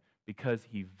sad because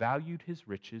he valued his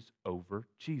riches over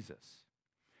Jesus.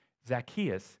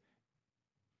 Zacchaeus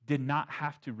did not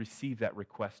have to receive that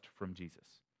request from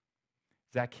Jesus.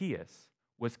 Zacchaeus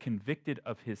was convicted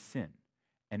of his sin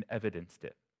and evidenced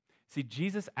it. See,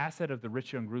 Jesus asked that of the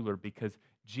rich young ruler because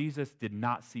Jesus did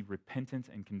not see repentance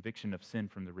and conviction of sin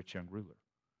from the rich young ruler.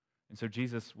 And so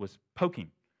Jesus was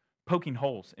poking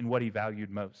holes in what he valued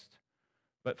most.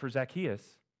 But for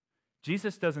Zacchaeus,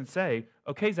 Jesus doesn't say,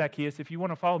 okay, Zacchaeus, if you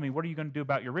want to follow me, what are you going to do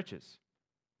about your riches?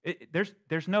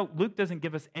 Luke doesn't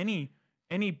give us any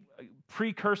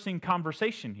precursing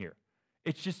conversation here.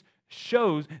 It just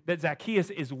shows that Zacchaeus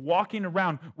is walking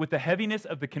around with the heaviness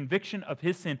of the conviction of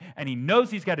his sin, and he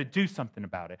knows he's got to do something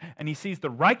about it. And he sees the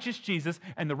righteous Jesus,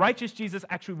 and the righteous Jesus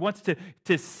actually wants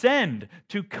to send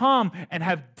to come and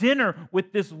have dinner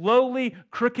with this lowly,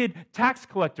 crooked tax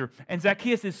collector. And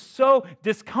Zacchaeus is so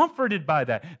discomforted by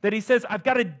that he says, I've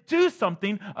got to do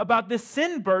something about this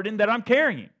sin burden that I'm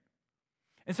carrying.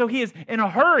 And so he is in a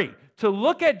hurry to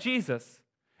look at Jesus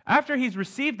after he's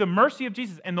received the mercy of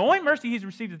Jesus. And the only mercy he's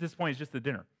received at this point is just the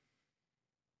dinner.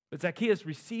 But Zacchaeus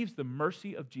receives the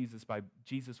mercy of Jesus by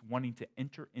Jesus wanting to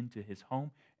enter into his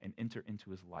home and enter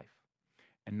into his life.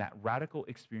 And that radical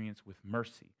experience with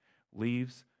mercy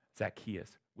leaves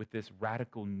Zacchaeus with this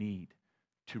radical need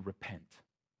to repent,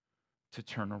 to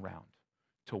turn around,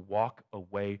 to walk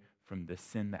away from the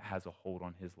sin that has a hold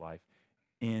on his life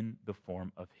in the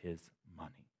form of his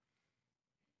money.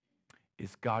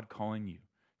 Is God calling you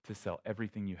to sell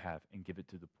everything you have and give it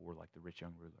to the poor like the rich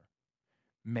young ruler?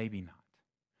 Maybe not.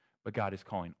 But God is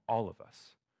calling all of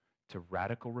us to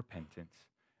radical repentance,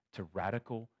 to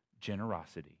radical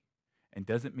generosity. And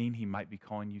doesn't mean he might be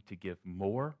calling you to give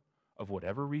more of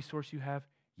whatever resource you have.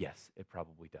 Yes, it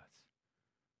probably does.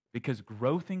 Because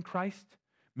growth in Christ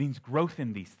means growth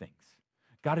in these things.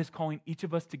 God is calling each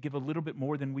of us to give a little bit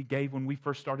more than we gave when we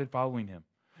first started following him.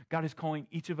 God is calling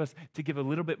each of us to give a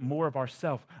little bit more of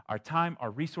ourselves, our time, our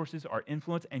resources, our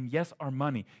influence, and yes, our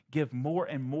money. Give more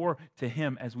and more to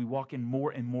him as we walk in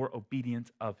more and more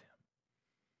obedience of him.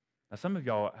 Now, some of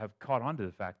y'all have caught on to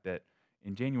the fact that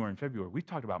in January and February, we've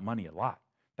talked about money a lot.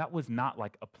 That was not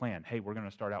like a plan. Hey, we're going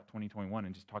to start out 2021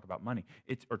 and just talk about money.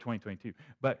 Or 2022.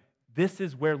 But this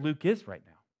is where Luke is right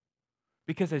now.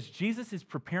 Because as Jesus is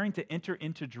preparing to enter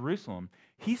into Jerusalem,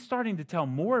 he's starting to tell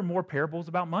more and more parables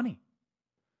about money.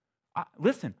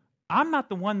 Listen, I'm not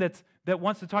the one that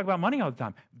wants to talk about money all the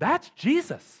time. That's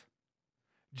Jesus.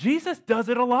 Jesus does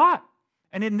it a lot.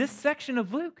 And in this section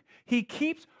of Luke, he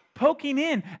keeps poking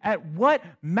in at what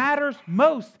matters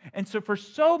most. And so for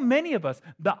so many of us,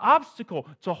 the obstacle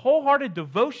to wholehearted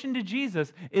devotion to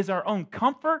Jesus is our own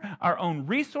comfort, our own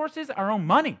resources, our own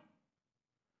money.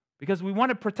 Because we want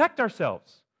to protect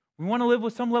ourselves. We want to live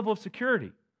with some level of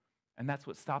security. And that's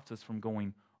what stops us from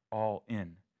going all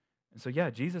in. And so, yeah,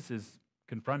 Jesus is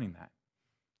confronting that.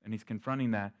 And he's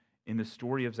confronting that in the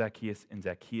story of Zacchaeus, and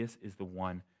Zacchaeus is the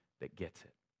one that gets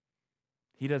it.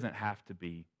 He doesn't have to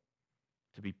be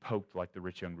poked like the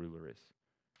rich young ruler is.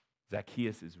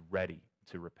 Zacchaeus is ready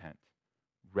to repent,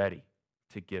 ready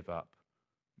to give up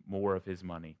more of his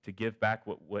money, to give back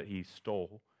what he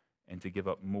stole, and to give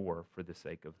up more for the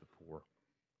sake of the poor.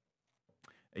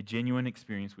 A genuine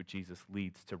experience with Jesus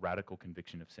leads to radical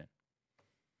conviction of sin.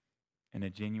 And a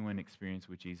genuine experience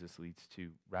with Jesus leads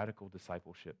to radical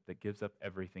discipleship that gives up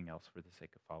everything else for the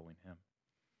sake of following him.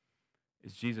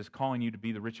 Is Jesus calling you to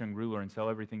be the rich young ruler and sell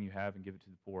everything you have and give it to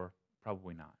the poor?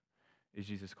 Probably not. Is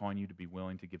Jesus calling you to be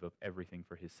willing to give up everything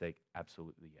for his sake?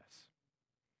 Absolutely yes.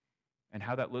 And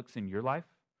how that looks in your life,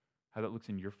 how that looks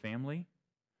in your family,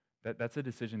 that's a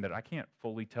decision that I can't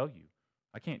fully tell you.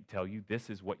 I can't tell you this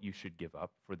is what you should give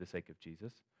up for the sake of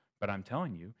Jesus. But I'm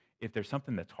telling you, if there's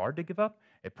something that's hard to give up,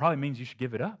 it probably means you should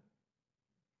give it up.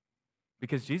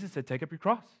 Because Jesus said, take up your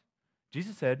cross.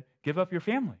 Jesus said, give up your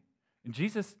family. And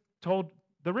Jesus told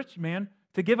the rich man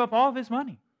to give up all of his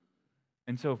money.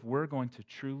 And so if we're going to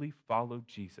truly follow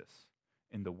Jesus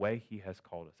in the way he has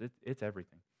called us, it's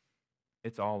everything.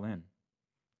 It's all in.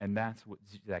 And that's what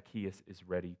Zacchaeus is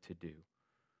ready to do.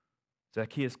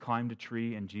 Zacchaeus climbed a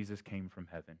tree and Jesus came from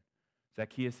heaven.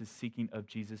 Zacchaeus' seeking of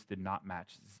Jesus did not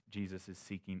match Jesus'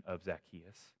 seeking of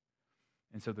Zacchaeus.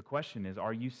 And so the question is,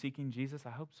 are you seeking Jesus?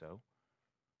 I hope so.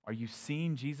 Are you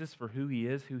seeing Jesus for who he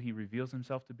is, who he reveals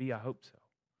himself to be? I hope so.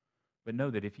 But know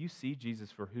that if you see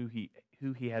Jesus for who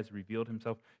he has revealed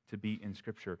himself to be in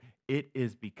Scripture, it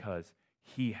is because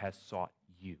he has sought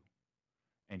you.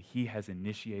 And he has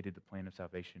initiated the plan of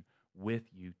salvation with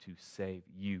you to save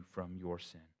you from your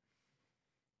sin.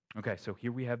 Okay, so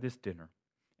here we have this dinner.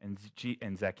 And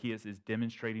Zacchaeus is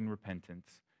demonstrating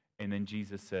repentance. And then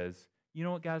Jesus says, you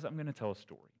know what, guys, I'm going to tell a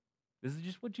story. This is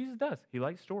just what Jesus does. He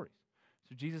likes stories.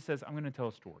 So Jesus says, I'm going to tell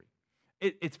a story.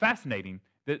 It's fascinating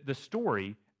that the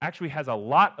story actually has a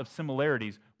lot of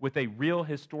similarities with a real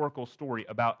historical story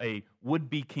about a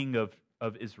would-be king of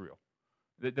Israel.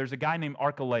 There's a guy named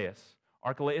Archelaus.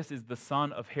 Archelaus is the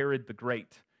son of Herod the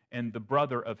Great and the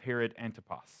brother of Herod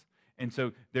Antipas. And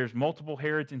so there's multiple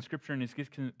Herods in Scripture, and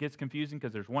it gets confusing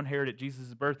because there's one Herod at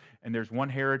Jesus' birth, and there's one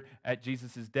Herod at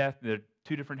Jesus' death. There are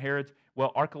two different Herods.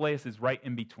 Well, Archelaus is right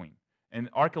in between. And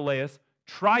Archelaus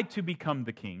tried to become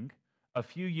the king a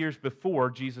few years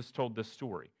before Jesus told this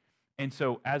story. And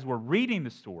so as we're reading the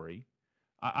story,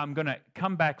 I'm going to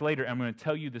come back later, and I'm going to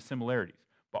tell you the similarities.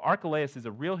 But Archelaus is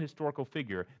a real historical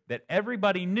figure that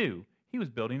everybody knew he was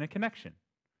building a connection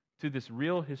to this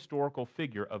real historical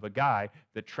figure of a guy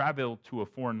that traveled to a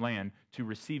foreign land to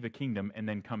receive a kingdom and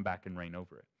then come back and reign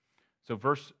over it. So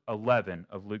verse 11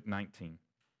 of Luke 19.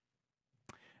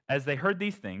 As they heard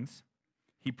these things,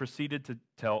 he proceeded to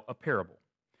tell a parable,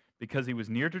 because he was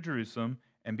near to Jerusalem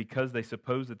and because they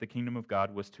supposed that the kingdom of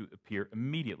God was to appear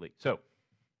immediately. So,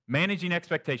 managing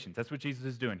expectations, that's what Jesus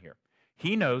is doing here.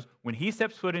 He knows when he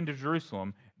steps foot into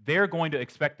Jerusalem, they're going to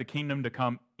expect the kingdom to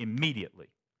come immediately.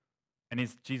 And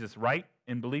is Jesus right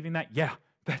in believing that? Yeah,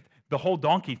 the whole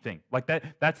donkey thing, like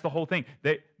that's the whole thing.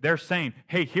 They're saying,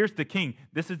 hey, here's the king.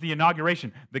 This is the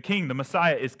inauguration. The king, the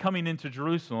Messiah, is coming into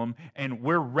Jerusalem, and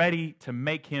we're ready to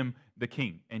make him the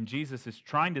king. And Jesus is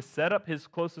trying to set up his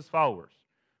closest followers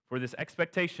for this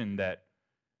expectation that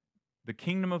the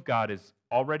kingdom of God is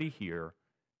already here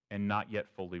and not yet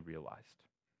fully realized.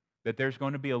 That there's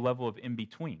going to be a level of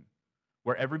in-between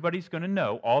where everybody's going to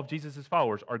know, all of Jesus'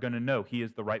 followers are going to know he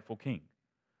is the rightful king.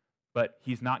 But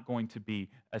he's not going to be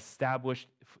established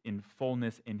in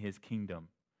fullness in his kingdom.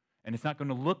 And it's not going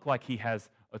to look like he has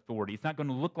authority. It's not going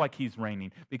to look like he's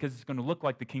reigning, because it's going to look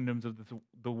like the kingdoms of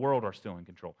the world are still in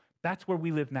control. That's where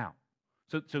we live now.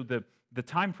 So the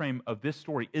time frame of this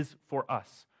story is for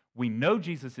us. We know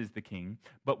Jesus is the king,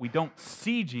 but we don't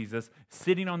see Jesus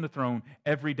sitting on the throne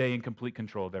every day in complete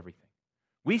control of everything.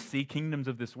 We see kingdoms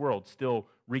of this world still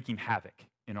wreaking havoc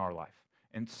in our life.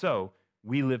 And so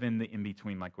we live in the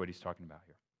in-between, like what he's talking about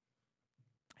here.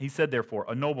 He said, therefore,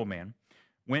 a nobleman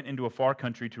went into a far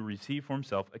country to receive for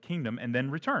himself a kingdom and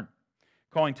then return.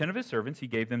 Calling 10 of his servants, he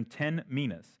gave them 10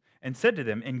 minas and said to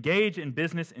them, engage in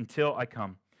business until I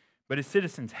come. But his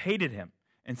citizens hated him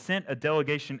and sent a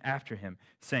delegation after him,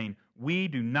 saying, we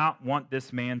do not want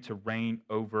this man to reign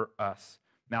over us.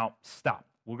 Now, stop.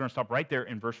 We're going to stop right there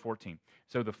in verse 14.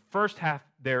 So the first half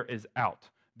there is out.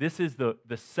 This is the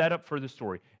setup for the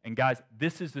story. And guys,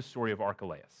 this is the story of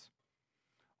Archelaus.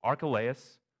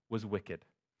 Archelaus was wicked.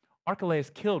 Archelaus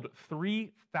killed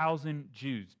 3,000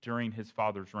 Jews during his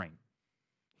father's reign.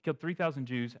 He killed 3,000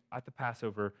 Jews at the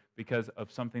Passover because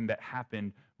of something that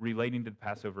happened relating to the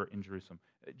Passover in Jerusalem.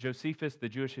 Josephus, the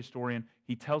Jewish historian,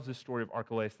 he tells this story of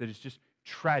Archelaus that is just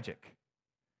tragic.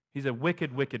 He's a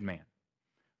wicked, wicked man.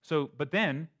 But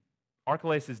then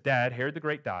Archelaus' dad, Herod the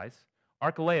Great, dies.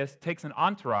 Archelaus takes an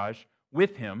entourage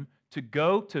with him to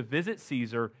go to visit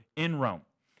Caesar in Rome.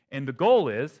 And the goal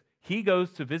is he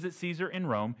goes to visit Caesar in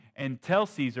Rome and tell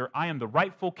Caesar, I am the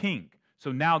rightful king.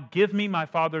 So now give me my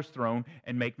father's throne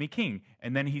and make me king.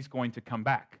 And then he's going to come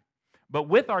back. But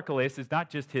with Archelaus is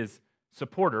not just his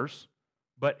supporters,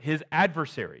 but his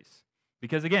adversaries.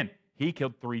 Because again, he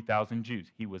killed 3,000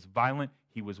 Jews. He was violent,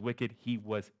 he was wicked, he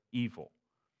was evil.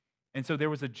 And so there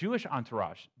was a Jewish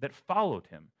entourage that followed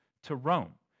him to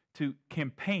Rome to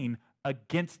campaign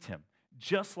against him,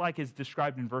 just like is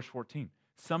described in verse 14.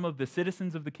 Some of the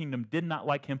citizens of the kingdom did not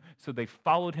like him, so they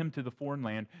followed him to the foreign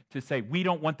land to say, we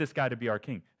don't want this guy to be our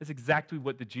king. That's exactly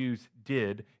what the Jews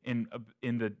did in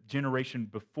the generation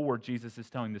before Jesus is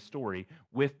telling the story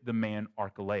with the man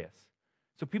Archelaus.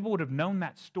 So people would have known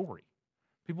that story.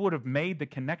 People would have made the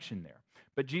connection there.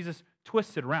 But Jesus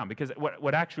twists it around, because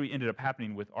what actually ended up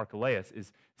happening with Archelaus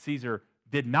is Caesar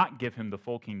did not give him the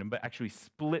full kingdom, but actually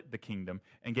split the kingdom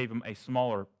and gave him a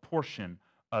smaller portion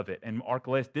of it. And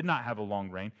Archelaus did not have a long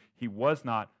reign. He was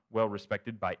not well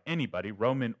respected by anybody,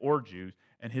 Roman or Jews,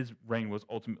 and his reign was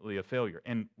ultimately a failure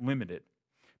and limited.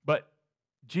 But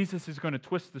Jesus is going to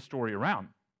twist the story around.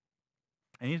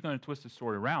 And he's going to twist the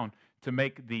story around to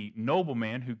make the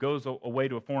nobleman who goes away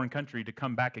to a foreign country to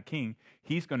come back a king,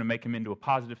 he's going to make him into a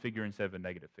positive figure instead of a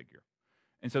negative figure.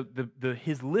 And so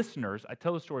his listeners, I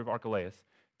tell the story of Archelaus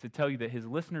to tell you that his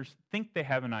listeners think they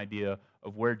have an idea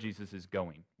of where Jesus is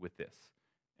going with this.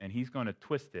 And he's going to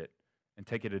twist it and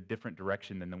take it a different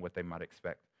direction than what they might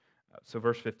expect. So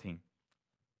verse 15.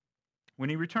 When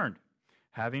he returned,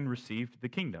 having received the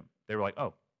kingdom, they were like,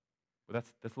 oh, well,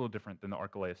 that's a little different than the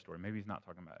Archelaus story. Maybe he's not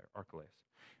talking about Archelaus.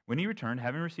 When he returned,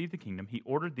 having received the kingdom, he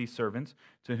ordered these servants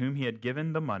to whom he had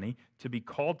given the money to be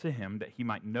called to him, that he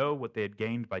might know what they had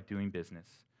gained by doing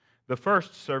business. The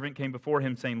first servant came before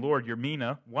him, saying, Lord, your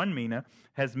mina, 1 mina,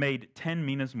 has made 10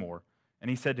 minas more. And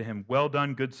he said to him, well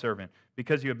done, good servant.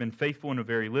 Because you have been faithful in a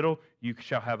very little, you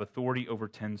shall have authority over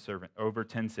 10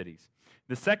 cities.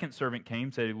 The second servant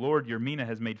came, saying, Lord, your mina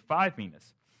has made 5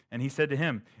 minas. And he said to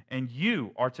him, and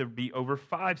you are to be over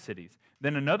 5 cities.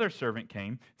 Then another servant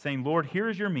came, saying, Lord, here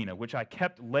is your mina, which I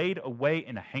kept laid away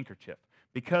in a handkerchief,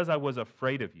 because I was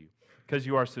afraid of you. Because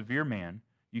you are a severe man,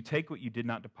 you take what you did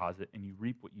not deposit, and you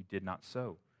reap what you did not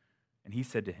sow. And he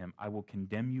said to him, I will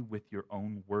condemn you with your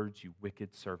own words, you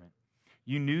wicked servant.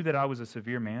 You knew that I was a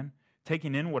severe man,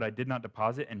 taking in what I did not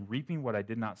deposit and reaping what I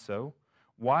did not sow.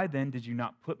 Why then did you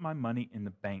not put my money in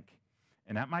the bank?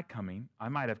 And at my coming, I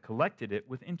might have collected it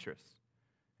with interest.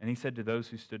 And he said to those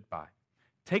who stood by,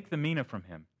 take the mina from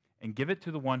him and give it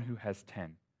to the one who has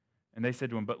 10. And they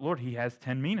said to him, but Lord, he has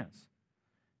 10 minas.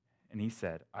 And he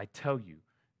said, I tell you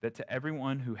that to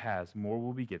everyone who has, more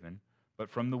will be given, but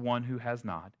from the one who has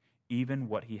not, even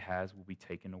what he has will be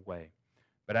taken away.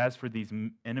 But as for these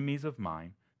enemies of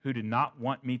mine, who did not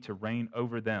want me to reign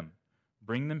over them,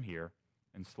 bring them here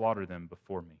and slaughter them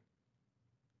before me."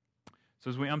 So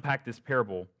as we unpack this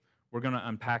parable, we're going to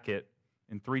unpack it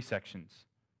in 3 sections: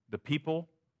 the people,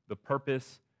 the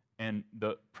purpose, and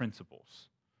the principles.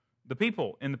 The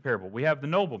people in the parable, we have the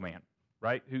nobleman,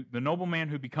 right? The nobleman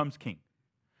who becomes king.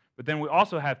 But then we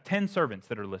also have 10 servants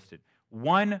that are listed.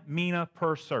 1 mina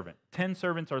per servant. 10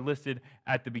 servants are listed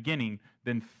at the beginning,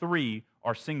 then 3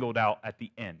 are singled out at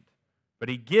the end. But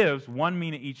he gives 1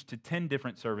 mina each to 10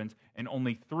 different servants, and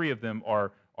only 3 of them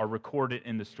are recorded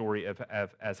in the story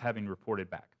as having reported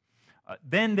back.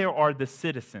 Then there are the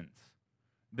citizens.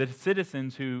 The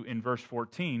citizens who, in verse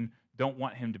 14, don't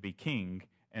want him to be king,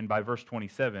 and by verse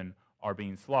 27 are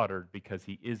being slaughtered because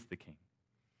he is the king.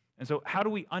 And so how do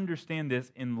we understand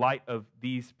this in light of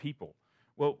these people?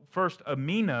 Well, first, a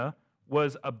mina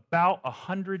was about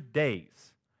 100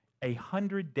 days.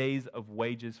 100 days of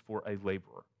wages for a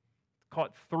laborer. Call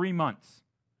it 3 months.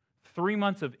 3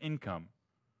 months of income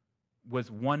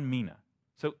was 1 mina.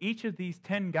 So each of these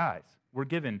 10 guys were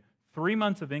given 3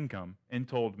 months of income and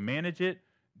told, manage it,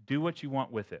 do what you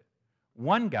want with it.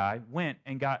 One guy went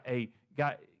and got it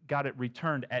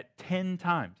returned at 10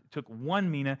 times. It took 1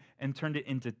 mina and turned it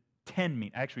into 10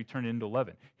 mina. Actually turned it into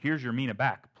 11. Here's your mina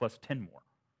back plus 10 more.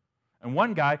 And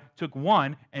one guy took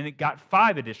 1 and it got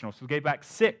 5 additional, so it gave back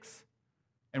 6.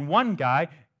 And one guy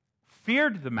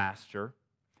feared the master,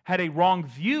 had a wrong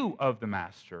view of the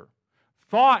master,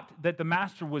 thought that the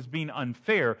master was being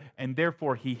unfair, and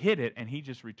therefore he hid it, and he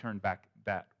just returned back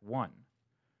that 1.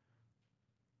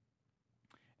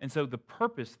 And so the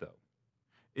purpose, though,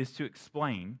 is to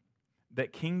explain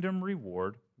that kingdom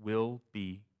reward will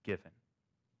be given.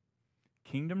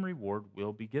 Kingdom reward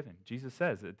will be given. Jesus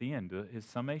says at the end of his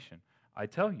summation, "I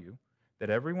tell you that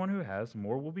everyone who has,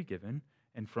 more will be given,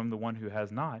 and from the one who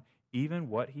has not, even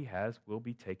what he has will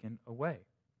be taken away."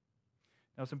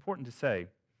 Now, it's important to say,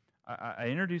 I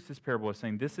introduced this parable as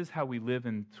saying this is how we live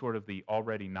in sort of the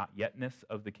already not yetness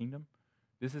of the kingdom.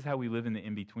 This is how we live in the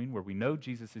in-between, where we know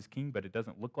Jesus is king, but it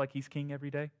doesn't look like he's king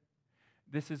every day.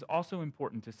 This is also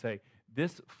important to say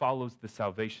this follows the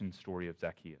salvation story of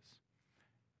Zacchaeus.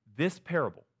 This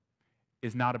parable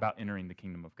is not about entering the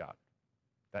kingdom of God.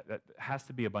 That has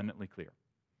to be abundantly clear.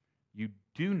 You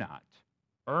do not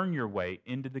earn your way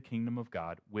into the kingdom of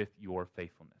God with your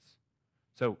faithfulness.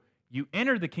 So you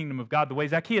enter the kingdom of God the way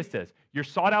Zacchaeus does. You're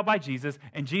sought out by Jesus,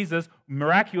 and Jesus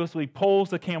miraculously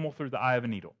pulls a camel through the eye of a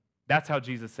needle. That's how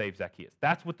Jesus saved Zacchaeus.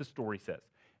 That's what the story says.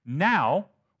 Now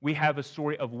we have a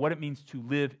story of what it means to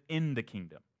live in the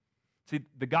kingdom. See,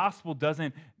 the gospel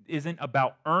isn't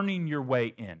about earning your way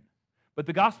in. But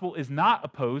the gospel is not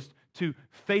opposed to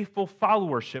faithful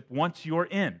followership once you're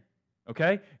in.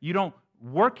 Okay? You don't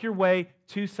work your way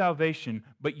to salvation,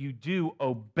 but you do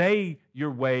obey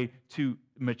your way to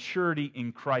maturity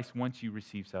in Christ once you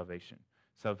receive salvation.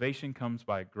 Salvation comes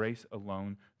by grace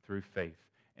alone through faith.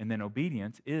 And then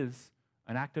obedience is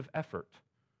an act of effort.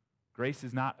 Grace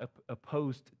is not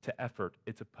opposed to effort,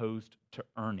 it's opposed to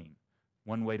earning.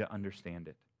 One way to understand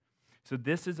it. So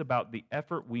this is about the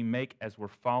effort we make as we're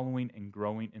following and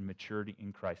growing in maturity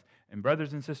in Christ. And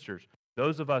brothers and sisters,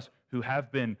 those of us who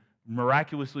have been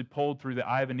miraculously pulled through the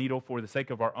eye of a needle for the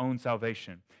sake of our own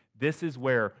salvation, this is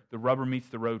where the rubber meets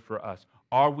the road for us.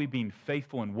 Are we being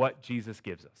faithful in what Jesus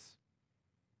gives us?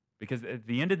 Because at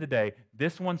the end of the day,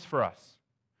 this one's for us.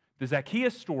 The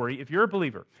Zacchaeus story, if you're a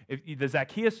believer, the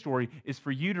Zacchaeus story is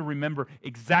for you to remember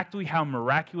exactly how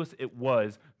miraculous it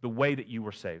was the way that you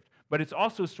were saved. But it's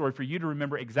also a story for you to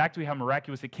remember exactly how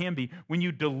miraculous it can be when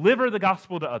you deliver the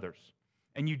gospel to others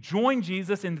and you join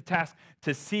Jesus in the task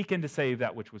to seek and to save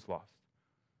that which was lost.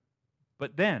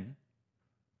 But then,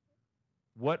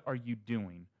 what are you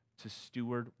doing to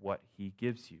steward what he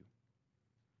gives you?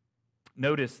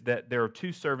 Notice that there are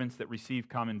 2 servants that receive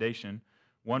commendation.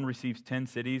 One receives 10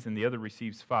 cities and the other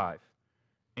receives 5.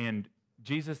 And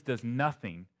Jesus does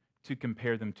nothing to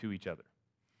compare them to each other.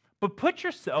 But put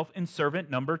yourself in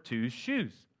servant number 2's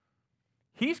shoes.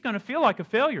 He's going to feel like a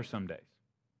failure some days.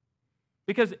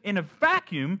 Because in a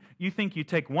vacuum, you think you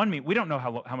take 1 mina. We don't know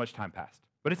how much time passed,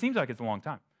 but it seems like it's a long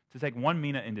time. To take 1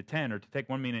 mina into 10 or to take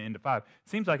 1 mina into 5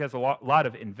 seems like that's a lot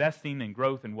of investing and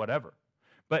growth and whatever.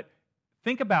 But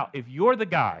think about if you're the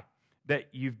guy that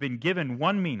you've been given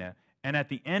 1 mina and at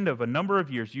the end of a number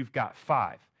of years you've got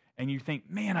 5 and you think,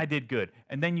 man, I did good.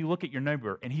 And then you look at your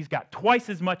neighbor and he's got twice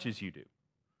as much as you do.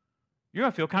 You're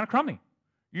going to feel kind of crummy.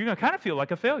 You're going to kind of feel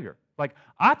like a failure. Like,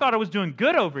 I thought I was doing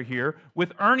good over here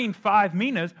with earning 5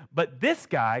 minas, but this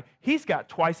guy, he's got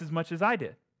twice as much as I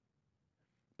did.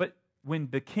 But when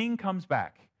the king comes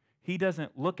back, He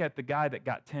doesn't look at the guy that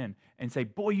got 10 and say,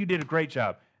 boy, you did a great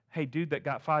job. Hey, dude that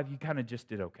got 5, you kind of just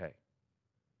did okay.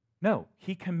 No,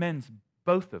 he commends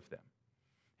both of them.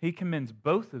 He commends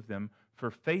both of them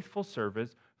for faithful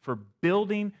service, for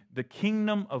building the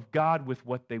kingdom of God with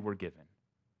what they were given.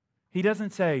 He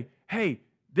doesn't say, hey,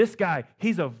 this guy,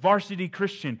 he's a varsity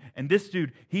Christian, and this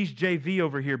dude, he's JV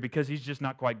over here because he's just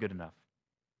not quite good enough.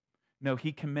 No,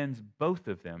 he commends both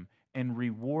of them and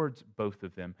rewards both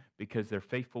of them because they're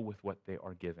faithful with what they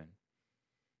are given.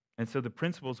 And so the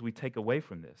principles we take away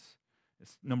from this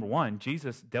is, number one,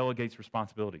 Jesus delegates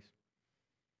responsibilities.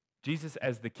 Jesus,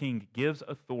 as the king, gives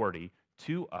authority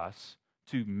to us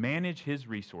to manage his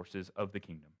resources of the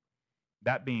kingdom.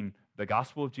 That being the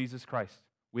gospel of Jesus Christ.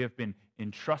 We have been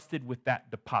entrusted with that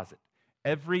deposit.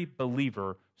 Every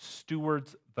believer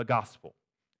stewards the gospel.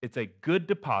 It's a good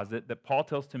deposit that Paul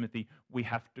tells Timothy we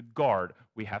have to guard,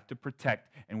 we have to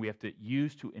protect, and we have to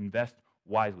use to invest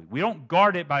wisely. We don't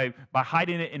guard it by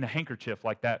hiding it in a handkerchief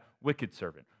like that wicked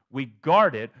servant. We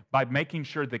guard it by making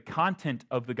sure the content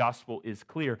of the gospel is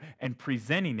clear and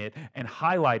presenting it and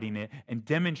highlighting it and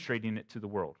demonstrating it to the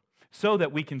world so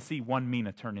that we can see 1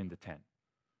 mina turn into 10,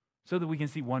 so that we can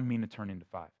see 1 mina turn into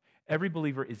 5. Every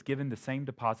believer is given the same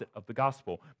deposit of the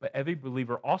gospel, but every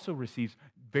believer also receives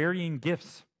varying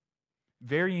gifts,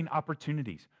 varying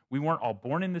opportunities. We weren't all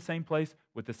born in the same place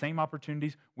with the same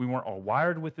opportunities. We weren't all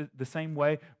wired with the same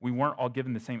way. We weren't all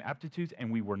given the same aptitudes, and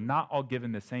we were not all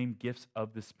given the same gifts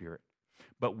of the Spirit.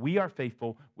 But we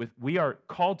are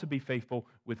called to be faithful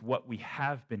with what we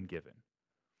have been given,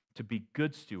 to be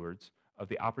good stewards of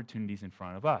the opportunities in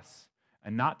front of us,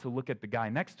 and not to look at the guy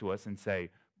next to us and say,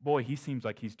 boy, he seems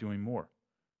like he's doing more.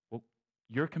 Well,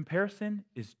 your comparison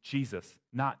is Jesus,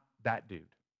 not that dude.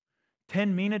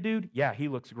 10 mina dude, yeah, he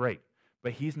looks great,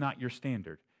 but he's not your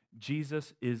standard.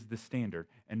 Jesus is the standard,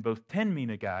 and both 10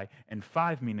 mina guy and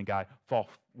 5 mina guy fall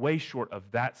way short of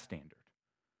that standard.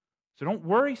 So don't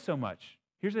worry so much.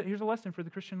 Here's a lesson for the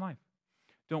Christian life.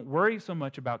 Don't worry so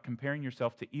much about comparing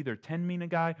yourself to either 10 mina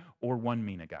guy or 1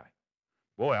 mina guy.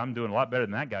 Boy, I'm doing a lot better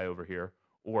than that guy over here.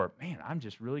 Or, man, I'm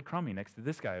just really crummy next to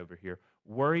this guy over here.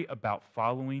 Worry about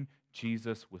following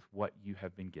Jesus with what you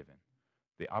have been given,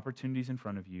 the opportunities in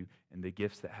front of you, and the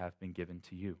gifts that have been given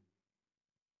to you.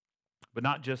 But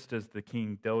not just does the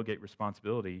king delegate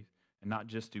responsibility, and not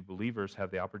just do believers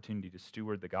have the opportunity to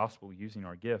steward the gospel using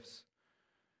our gifts,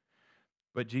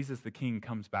 but Jesus the king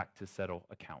comes back to settle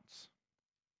accounts.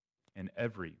 And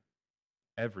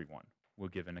everyone will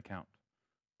give an account,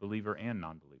 believer and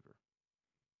non-believer.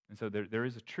 And so there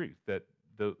is a truth that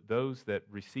those that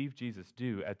receive Jesus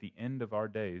do at the end of our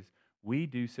days, we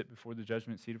do sit before the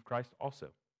judgment seat of Christ also.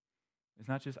 It's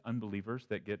not just unbelievers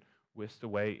that get whisked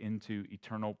away into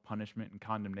eternal punishment and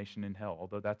condemnation in hell,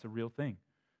 although that's a real thing.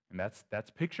 And that's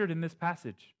pictured in this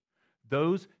passage.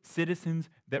 Those citizens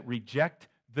that reject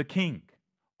the king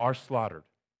are slaughtered.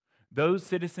 Those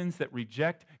citizens that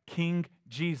reject King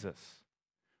Jesus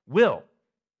will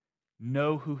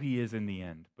know who he is in the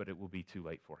end, but it will be too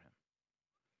late for him.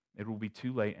 It will be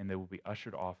too late, and they will be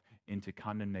ushered off into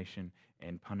condemnation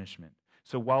and punishment.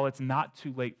 So while it's not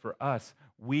too late for us,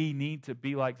 we need to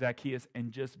be like Zacchaeus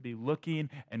and just be looking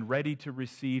and ready to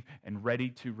receive and ready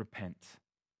to repent.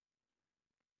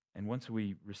 And once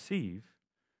we receive,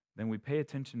 then we pay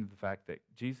attention to the fact that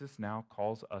Jesus now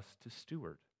calls us to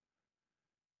steward.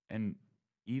 And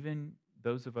even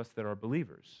those of us that are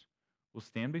believers will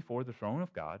stand before the throne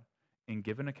of God and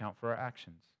give an account for our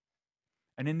actions.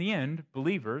 And in the end,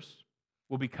 believers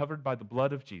will be covered by the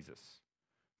blood of Jesus.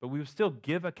 But we will still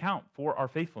give account for our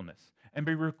faithfulness and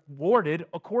be rewarded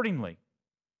accordingly.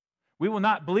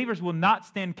 Believers will not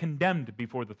stand condemned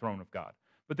before the throne of God,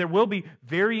 but there will be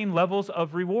varying levels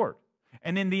of reward.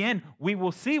 And in the end, we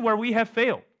will see where we have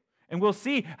failed, and we'll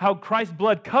see how Christ's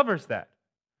blood covers that.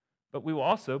 But we will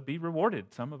also be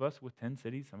rewarded, some of us with 10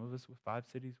 cities, some of us with 5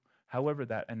 cities, however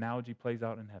that analogy plays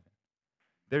out in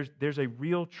heaven. There's a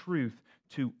real truth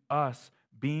to us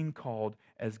being called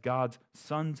as God's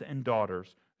sons and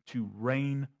daughters to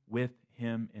reign with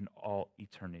him in all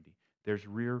eternity. There's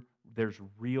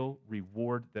real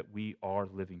reward that we are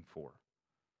living for.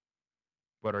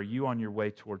 But are you on your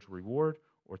way towards reward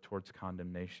or towards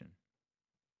condemnation?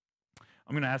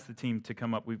 I'm going to ask the team to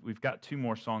come up. We've got 2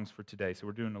 more songs for today, so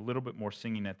we're doing a little bit more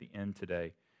singing at the end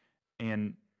today.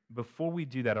 And before we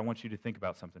do that, I want you to think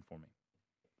about something for me.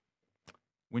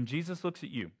 When Jesus looks at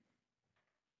you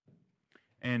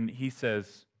and he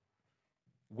says,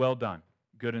 well done,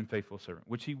 good and faithful servant,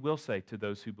 which he will say to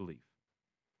those who believe,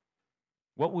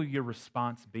 what will your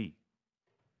response be?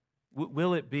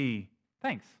 Will it be,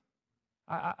 thanks,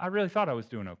 I really thought I was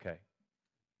doing okay?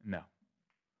 No.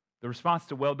 The response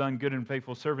to well done, good and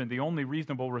faithful servant, the only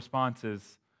reasonable response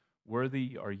is,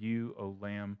 worthy are you, O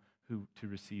Lamb, who to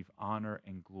receive honor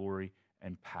and glory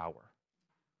and power.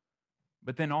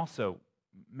 But then also,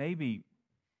 maybe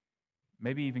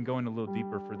even going a little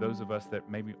deeper for those of us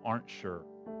that maybe aren't sure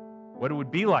what it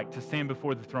would be like to stand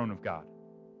before the throne of God.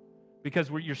 Because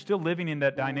you're still living in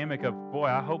that dynamic of, boy,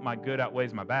 I hope my good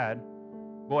outweighs my bad.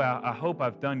 Boy, I hope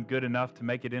I've done good enough to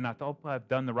make it in. I hope I've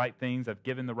done the right things. I've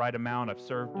given the right amount. I've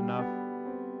served enough.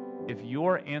 If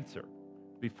your answer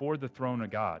before the throne of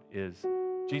God is,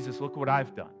 Jesus, look what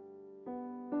I've done,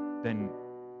 then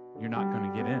you're not going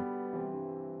to get in.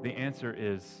 The answer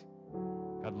is,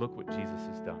 God, look what Jesus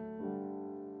has done.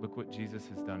 Look what Jesus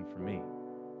has done for me.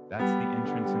 That's the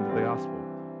entrance into the gospel.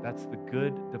 That's the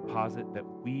good deposit that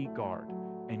we guard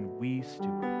and we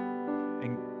steward.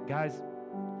 And guys,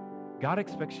 God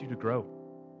expects you to grow.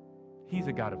 He's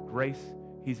a God of grace.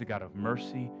 He's a God of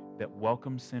mercy that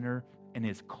welcomes sinner and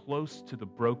is close to the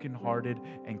brokenhearted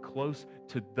and close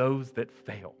to those that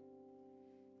fail.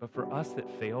 But for us that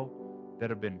fail, that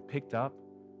have been picked up,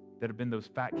 that have been those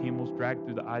fat camels dragged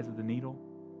through the eyes of the needle,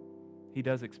 He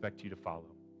does expect you to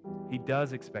follow. He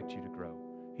does expect you to grow.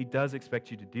 He does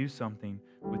expect you to do something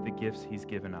with the gifts He's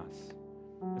given us.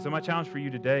 And so my challenge for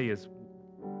you today is,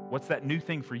 what's that new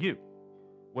thing for you?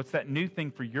 What's that new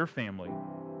thing for your family,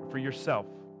 for yourself?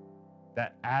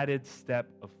 That added step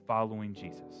of following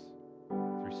Jesus.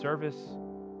 Through service,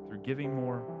 through giving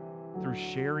more, through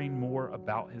sharing more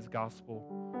about His gospel,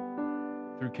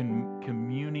 through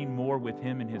communing more with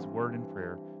Him in His word and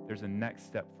prayer, there's a next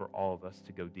step for all of us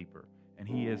to go deeper. And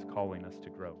He is calling us to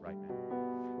grow right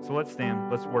now. So let's stand,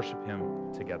 let's worship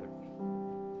Him together.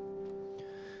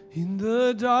 In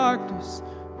the darkness,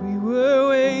 we were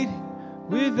waiting,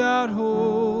 without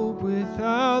hope,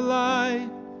 without light,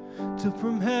 till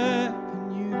from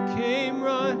heaven you came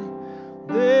running.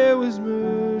 There was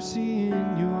mercy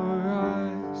in your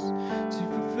eyes to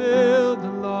fulfill the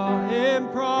law and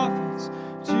prophets.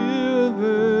 To a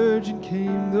virgin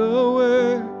came the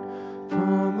word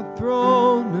from a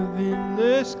throne of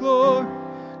endless glory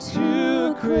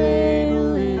to a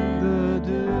cradle in the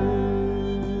dirt.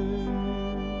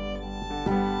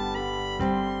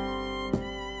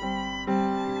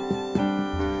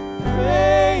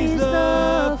 Praise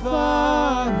the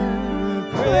Father,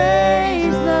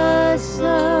 praise the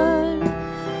Son,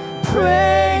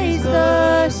 praise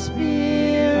the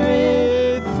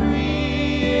Spirit,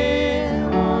 three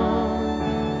in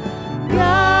one.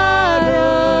 God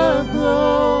of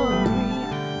glory,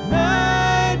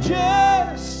 majesty,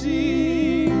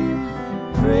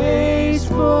 praise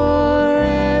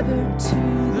forever to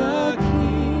the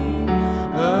King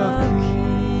of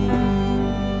Kings.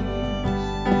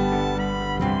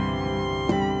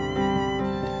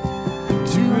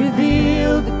 To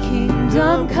reveal the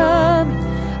kingdom come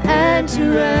and to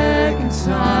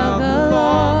reconcile the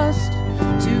lost,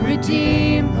 to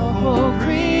redeem the whole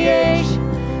creation.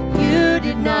 You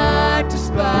did not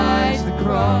despise the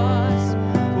cross,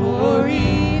 for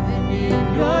even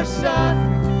in your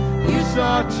suffering you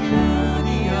saw to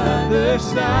the other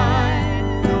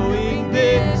side, knowing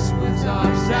this was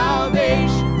our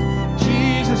salvation.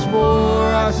 Jesus,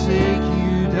 for our sake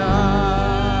you died.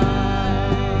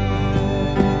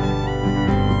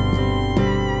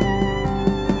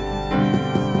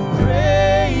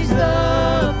 Praise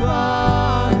the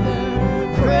Father,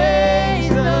 praise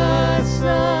the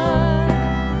Son,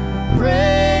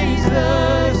 praise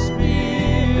the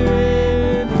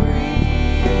Spirit,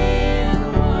 three in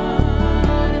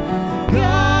one.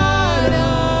 God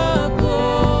of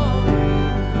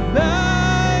glory,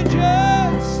 majesty,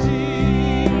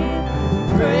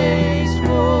 praise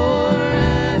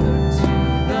forever to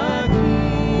the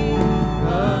King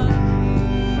of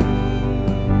Kings.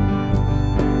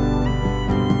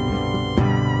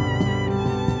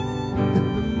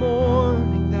 In the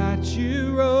morning that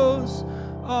you rose,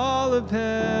 all of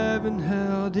heaven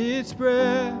held its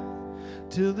breath,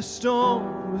 till the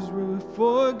storm was roofed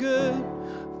for good,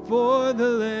 for the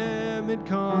Lamb had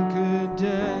conquered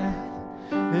death.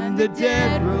 And the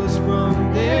dead rose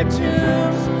from their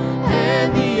tombs,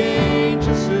 and the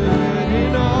angels stood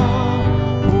in awe,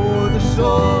 for the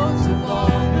souls of all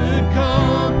who'd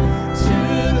come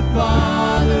to the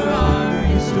Father are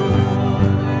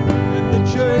restored. And the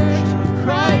church of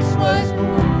Christ was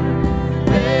born,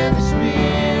 and the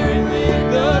Spirit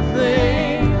lit the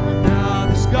flame. Now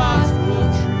this gospel of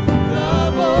truth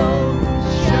of old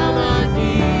shall not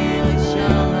kneel, it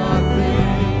shall not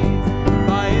fade.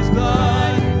 By His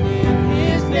blood and in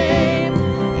His name,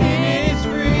 in His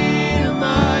freedom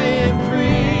I am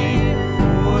free.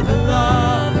 For the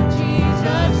love of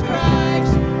Jesus Christ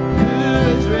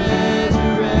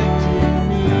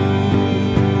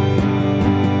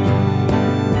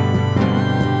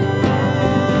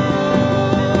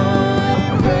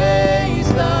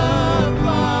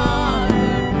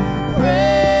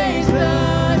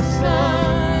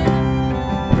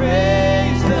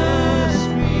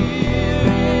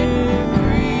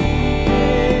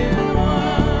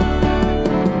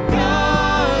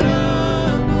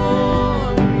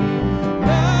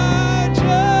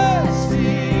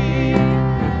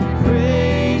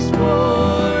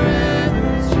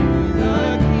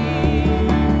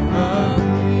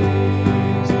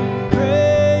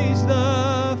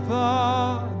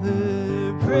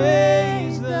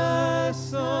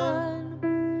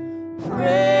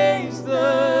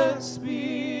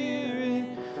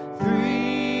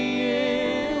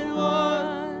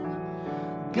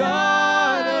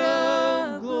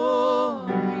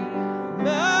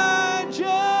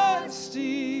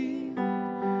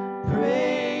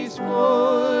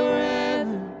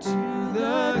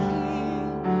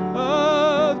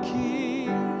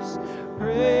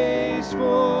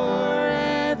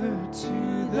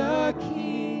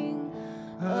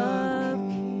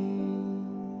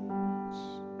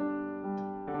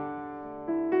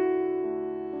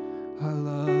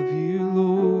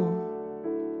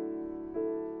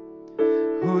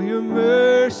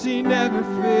never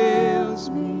fails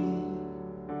me.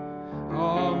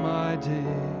 All my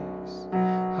days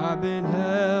I've been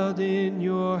held in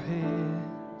your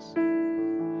hands.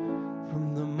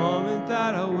 From the moment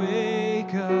that I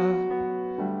wake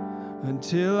up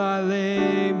until I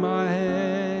lay my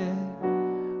head,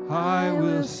 I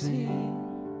will sing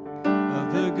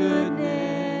of the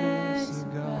goodness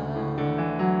of God.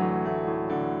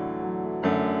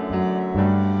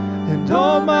 And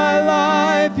all my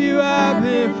life you have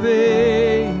been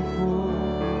faithful.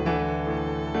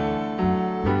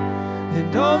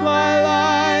 And all my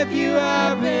life you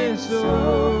have been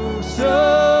so,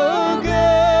 so good.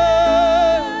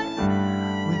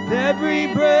 With every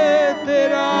breath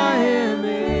that I am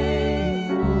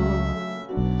able,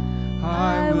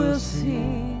 I will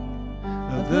sing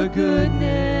of the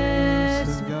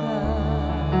goodness of God.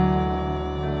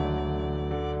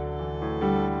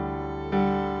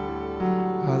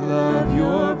 I love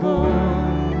your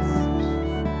voice.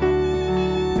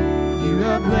 You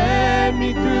have led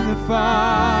me through the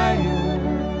fire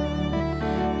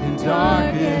and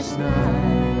darkest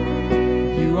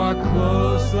night. You are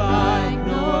close like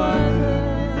no other.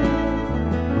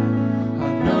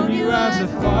 I've known you as a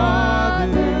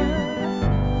father.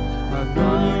 I've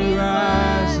known you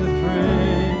as a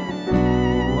friend.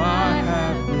 Oh, I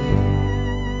have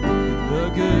lived the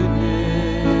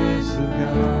goodness of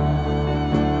God.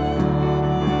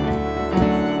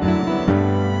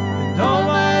 And all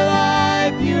my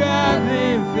life you have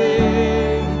been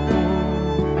faithful.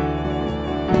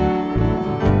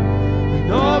 And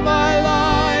all my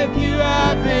life you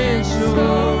have been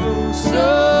so, so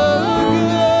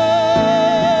good.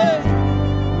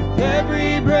 With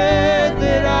every breath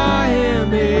that I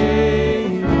am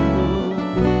able,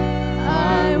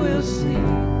 I will sing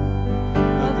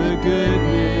of the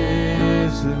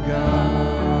goodness of God.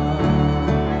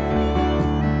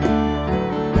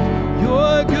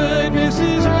 Your goodness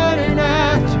is running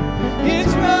after,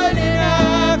 it's running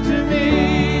after me.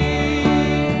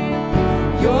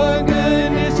 Your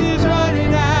goodness is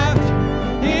running after,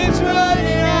 it's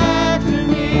running after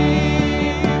me.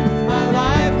 With my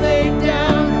life laid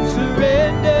down and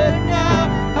surrendered now,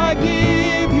 I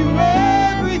give you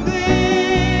everything.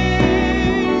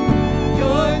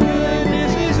 Your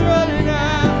goodness is running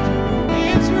after,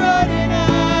 it's running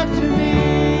after me.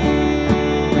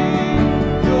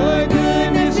 Your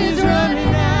goodness is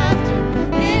running after,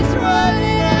 it's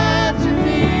running after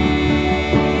me.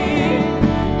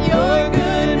 Your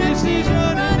goodness is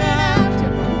running after,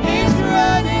 it's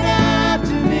running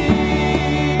after me.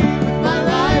 With my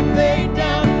life laid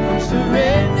down, I'm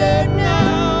surrendered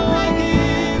now, I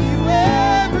give you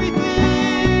everything.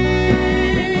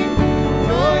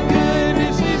 Your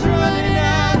goodness is running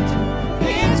after,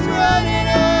 it's running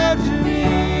after me.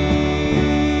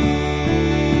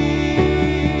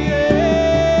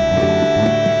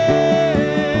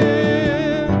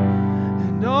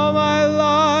 And all my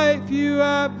life you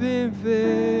have been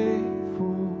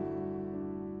faithful.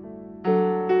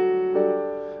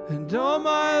 And all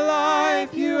my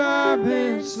life you have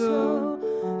been so,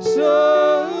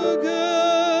 so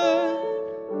good.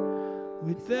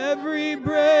 With every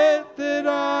breath that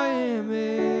I am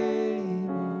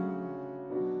able,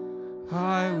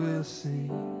 I will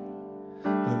sing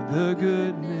of the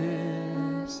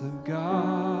goodness of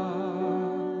God.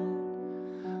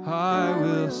 I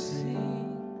will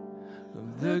sing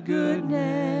of the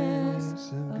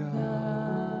goodness of God.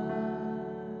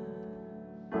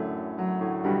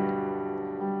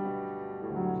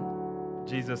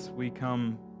 Jesus, we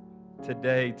come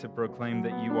today to proclaim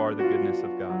that you are the goodness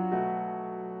of God.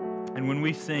 And when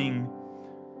we sing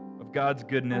of God's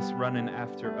goodness running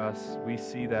after us, we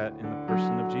see that in the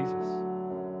person of Jesus.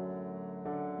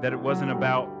 That it wasn't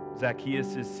about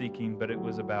Zacchaeus' seeking, but it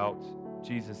was about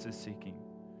Jesus' seeking.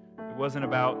 It wasn't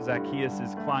about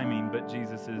Zacchaeus' climbing, but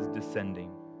Jesus'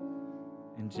 descending.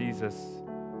 And Jesus,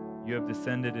 you have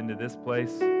descended into this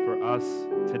place for us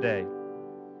today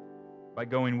by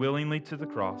going willingly to the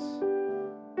cross,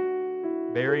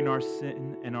 bearing our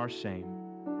sin and our shame,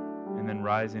 and then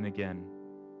rising again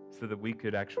so that we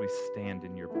could actually stand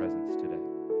in your presence today.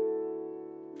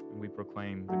 And we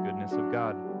proclaim the goodness of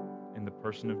God in the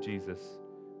person of Jesus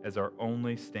as our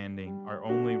only standing, our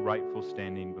only rightful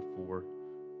standing before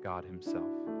God himself.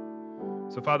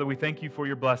 So, Father, we thank you for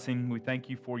your blessing. We thank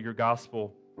you for your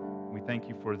gospel. We thank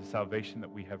you for the salvation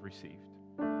that we have received.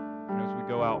 And as we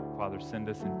go out, Father, send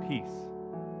us in peace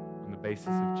on the basis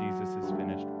of Jesus'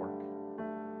 finished work.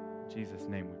 In Jesus'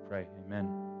 name we pray. Amen.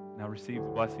 Now receive the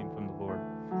blessing from the Lord.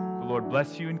 The Lord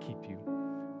bless you and keep you.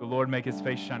 The Lord make his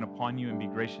face shine upon you and be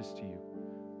gracious to you.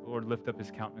 The Lord lift up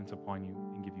his countenance upon you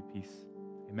and give you peace.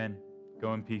 Amen.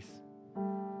 Go in peace.